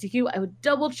scheduled PTQ, I would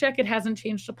double check it hasn't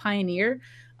changed to Pioneer.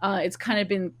 It's kind of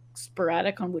been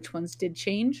sporadic on which ones did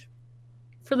change.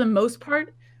 For the most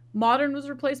part, Modern was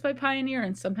replaced by Pioneer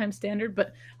and sometimes Standard,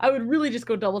 but I would really just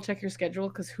go double check your schedule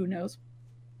because who knows.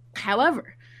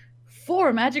 However,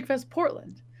 for Magic Fest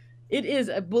Portland, it is,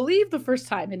 I believe, the first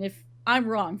time, and if I'm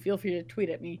wrong, feel free to tweet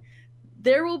at me,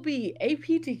 there will be a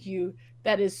PTQ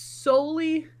that is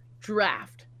solely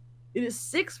draft. It is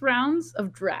 6 rounds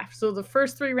of draft. So the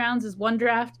first 3 rounds is 1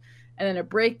 draft, and then a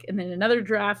break, and then another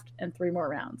draft, and 3 more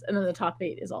rounds. And then the top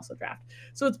 8 is also draft.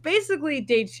 So it's basically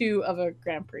day 2 of a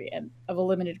Grand Prix, and of a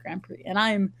limited Grand Prix. And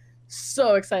I am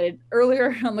so excited.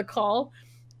 Earlier on the call,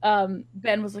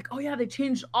 Ben was like, oh yeah, they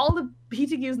changed all the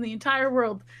PTQs in the entire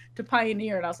world to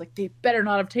Pioneer. And I was like, they better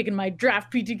not have taken my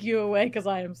draft PTQ away because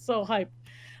I am so hyped.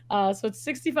 So it's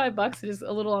 $65. It is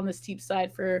a little on the steep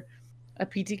side for a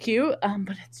PTQ,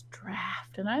 but it's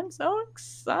draft and I'm so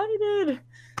excited.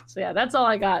 So yeah, that's all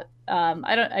I got.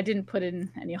 I didn't put in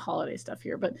any holiday stuff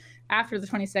here, but after the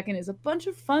 22nd is a bunch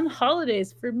of fun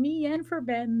holidays for me and for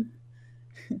Ben.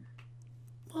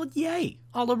 Well, yay,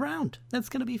 all around. That's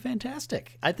going to be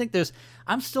fantastic. I think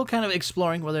I'm still kind of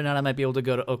exploring whether or not I might be able to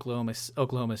go to Oklahoma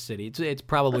City. It's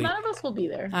probably... But none of us will be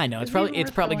there. I know. It's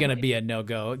probably going to be a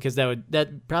no-go because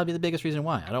that'd probably be the biggest reason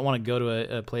why. I don't want to go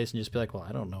to a place and just be like, well,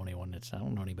 I don't know anyone. I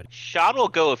don't know anybody. Sean will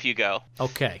go if you go.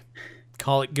 Okay.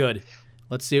 Call it good.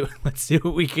 Let's see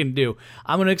what we can do.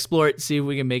 I'm going to explore it, see if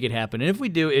we can make it happen. And if we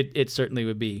do, it certainly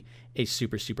would be a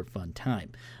super, super fun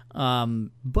time.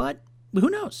 But who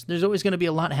knows? There's always going to be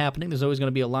a lot happening. There's always going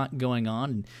to be a lot going on.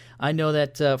 And I know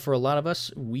that for a lot of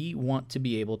us, we want to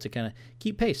be able to kind of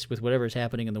keep pace with whatever is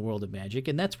happening in the world of Magic.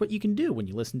 And that's what you can do when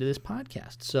you listen to this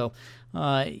podcast. So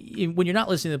when you're not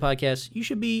listening to the podcast, you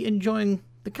should be enjoying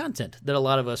the content that a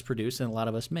lot of us produce and a lot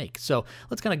of us make. So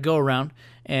let's kind of go around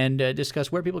and discuss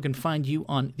where people can find you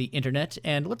on the internet.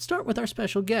 And let's start with our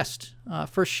special guest.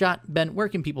 First shot, Ben, where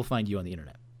can people find you on the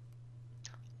internet?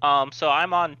 So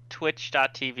I'm on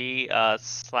twitch.tv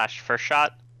 /firstshot,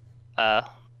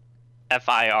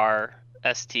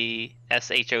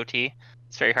 FIRSTSHOT.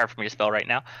 It's very hard for me to spell right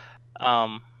now.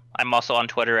 I'm also on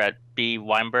Twitter at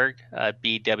bweinberg,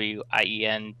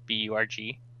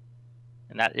 BWIENBURG.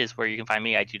 And that is where you can find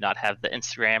me. I do not have the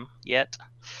Instagram yet.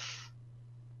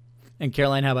 And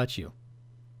Caroline, how about you?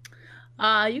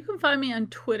 You can find me on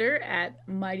Twitter at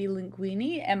Mighty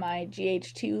Linguini,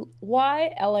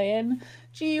 MIGHTYLANGUINE.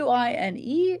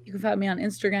 You can find me on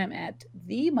Instagram at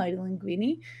The Mighty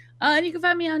Linguini. And you can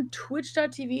find me on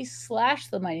twitch.tv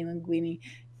 /The Mighty Linguini.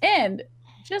 And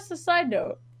just a side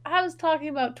note, I was talking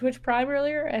about Twitch Prime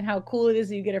earlier and how cool it is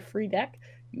that you get a free deck.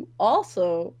 You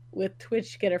also, with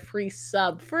Twitch, get a free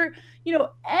sub for,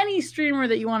 any streamer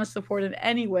that you want to support in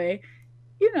any way.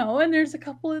 And there's a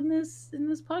couple in this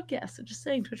podcast. So just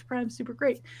saying, Twitch Prime is super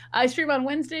great. I stream on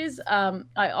Wednesdays. I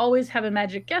always have a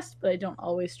Magic guest, but I don't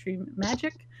always stream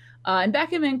Magic. I'm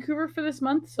back in Vancouver for this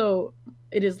month, so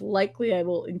it is likely I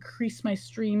will increase my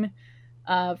stream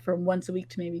from once a week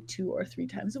to maybe 2 or 3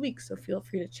 times a week. So feel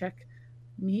free to check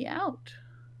me out.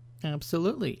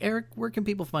 Absolutely. Eric, where can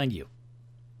people find you?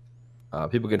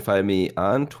 People can find me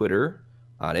on Twitter,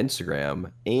 on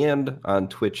Instagram, and on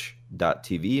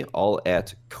twitch.tv, all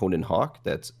at Conan Hawk.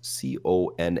 That's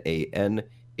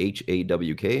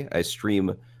CONANHAWK. I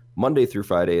stream Monday through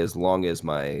Friday as long as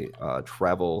my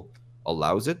travel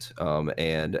allows it.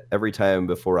 And every time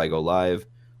before I go live,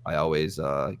 I always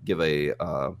give a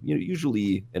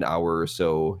usually an hour or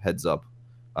so heads up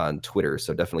on Twitter.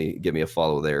 So definitely give me a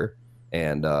follow there.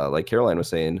 And like Caroline was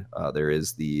saying, there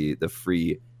is the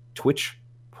free Twitch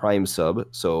Prime sub.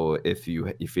 So if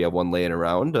you have one laying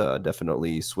around,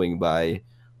 definitely swing by.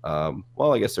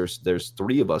 Well, I guess there's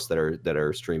 3 of us that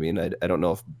are streaming. I don't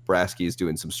know if Brasky is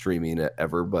doing some streaming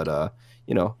ever, but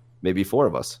maybe 4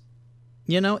 of us.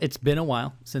 It's been a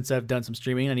while since I've done some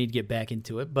streaming. I need to get back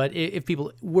into it. But if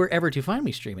people were ever to find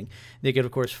me streaming, they could,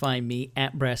 of course, find me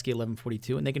at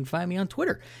Brasky1142, and they can find me on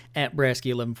Twitter at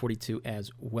Brasky1142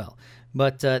 as well.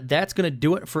 But that's going to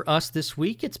do it for us this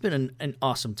week. It's been an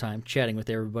awesome time chatting with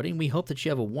everybody, and we hope that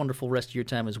you have a wonderful rest of your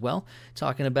time as well,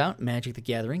 talking about Magic the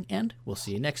Gathering, and we'll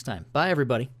see you next time. Bye,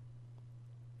 everybody.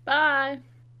 Bye.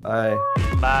 Bye.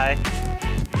 Bye.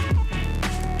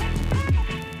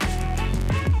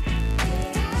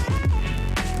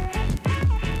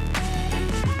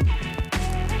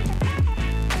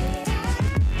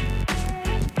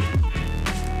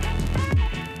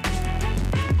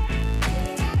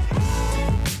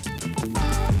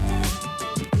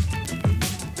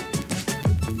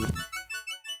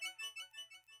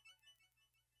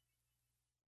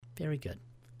 Very good.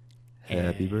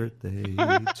 Happy birthday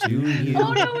to you.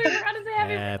 Oh no, we forgot to say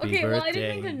happy. Happy Okay, well I birthday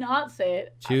didn't mean to not say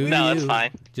it. To No, you. it's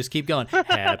fine. Just keep going.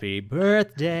 Happy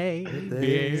birthday.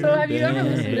 So have you ever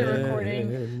listened to a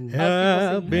recording?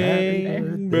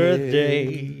 Happy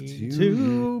birthday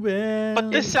to Ben.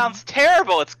 But this sounds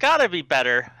terrible. It's got to be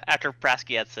better after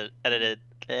Brasky edited.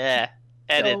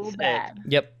 Edits. So bad.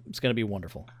 Yep, it's going to be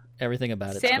wonderful. Everything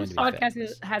about it's Sam's going to be podcast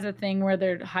fabulous. has a thing where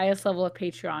their highest level of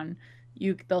Patreon,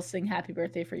 they'll sing happy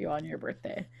birthday for you on your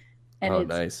birthday. And Oh, it's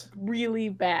nice. really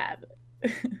bad.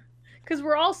 Because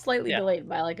we're all slightly Yeah. delayed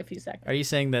by like a few seconds. Are you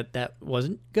saying that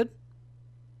wasn't good?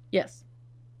 Yes.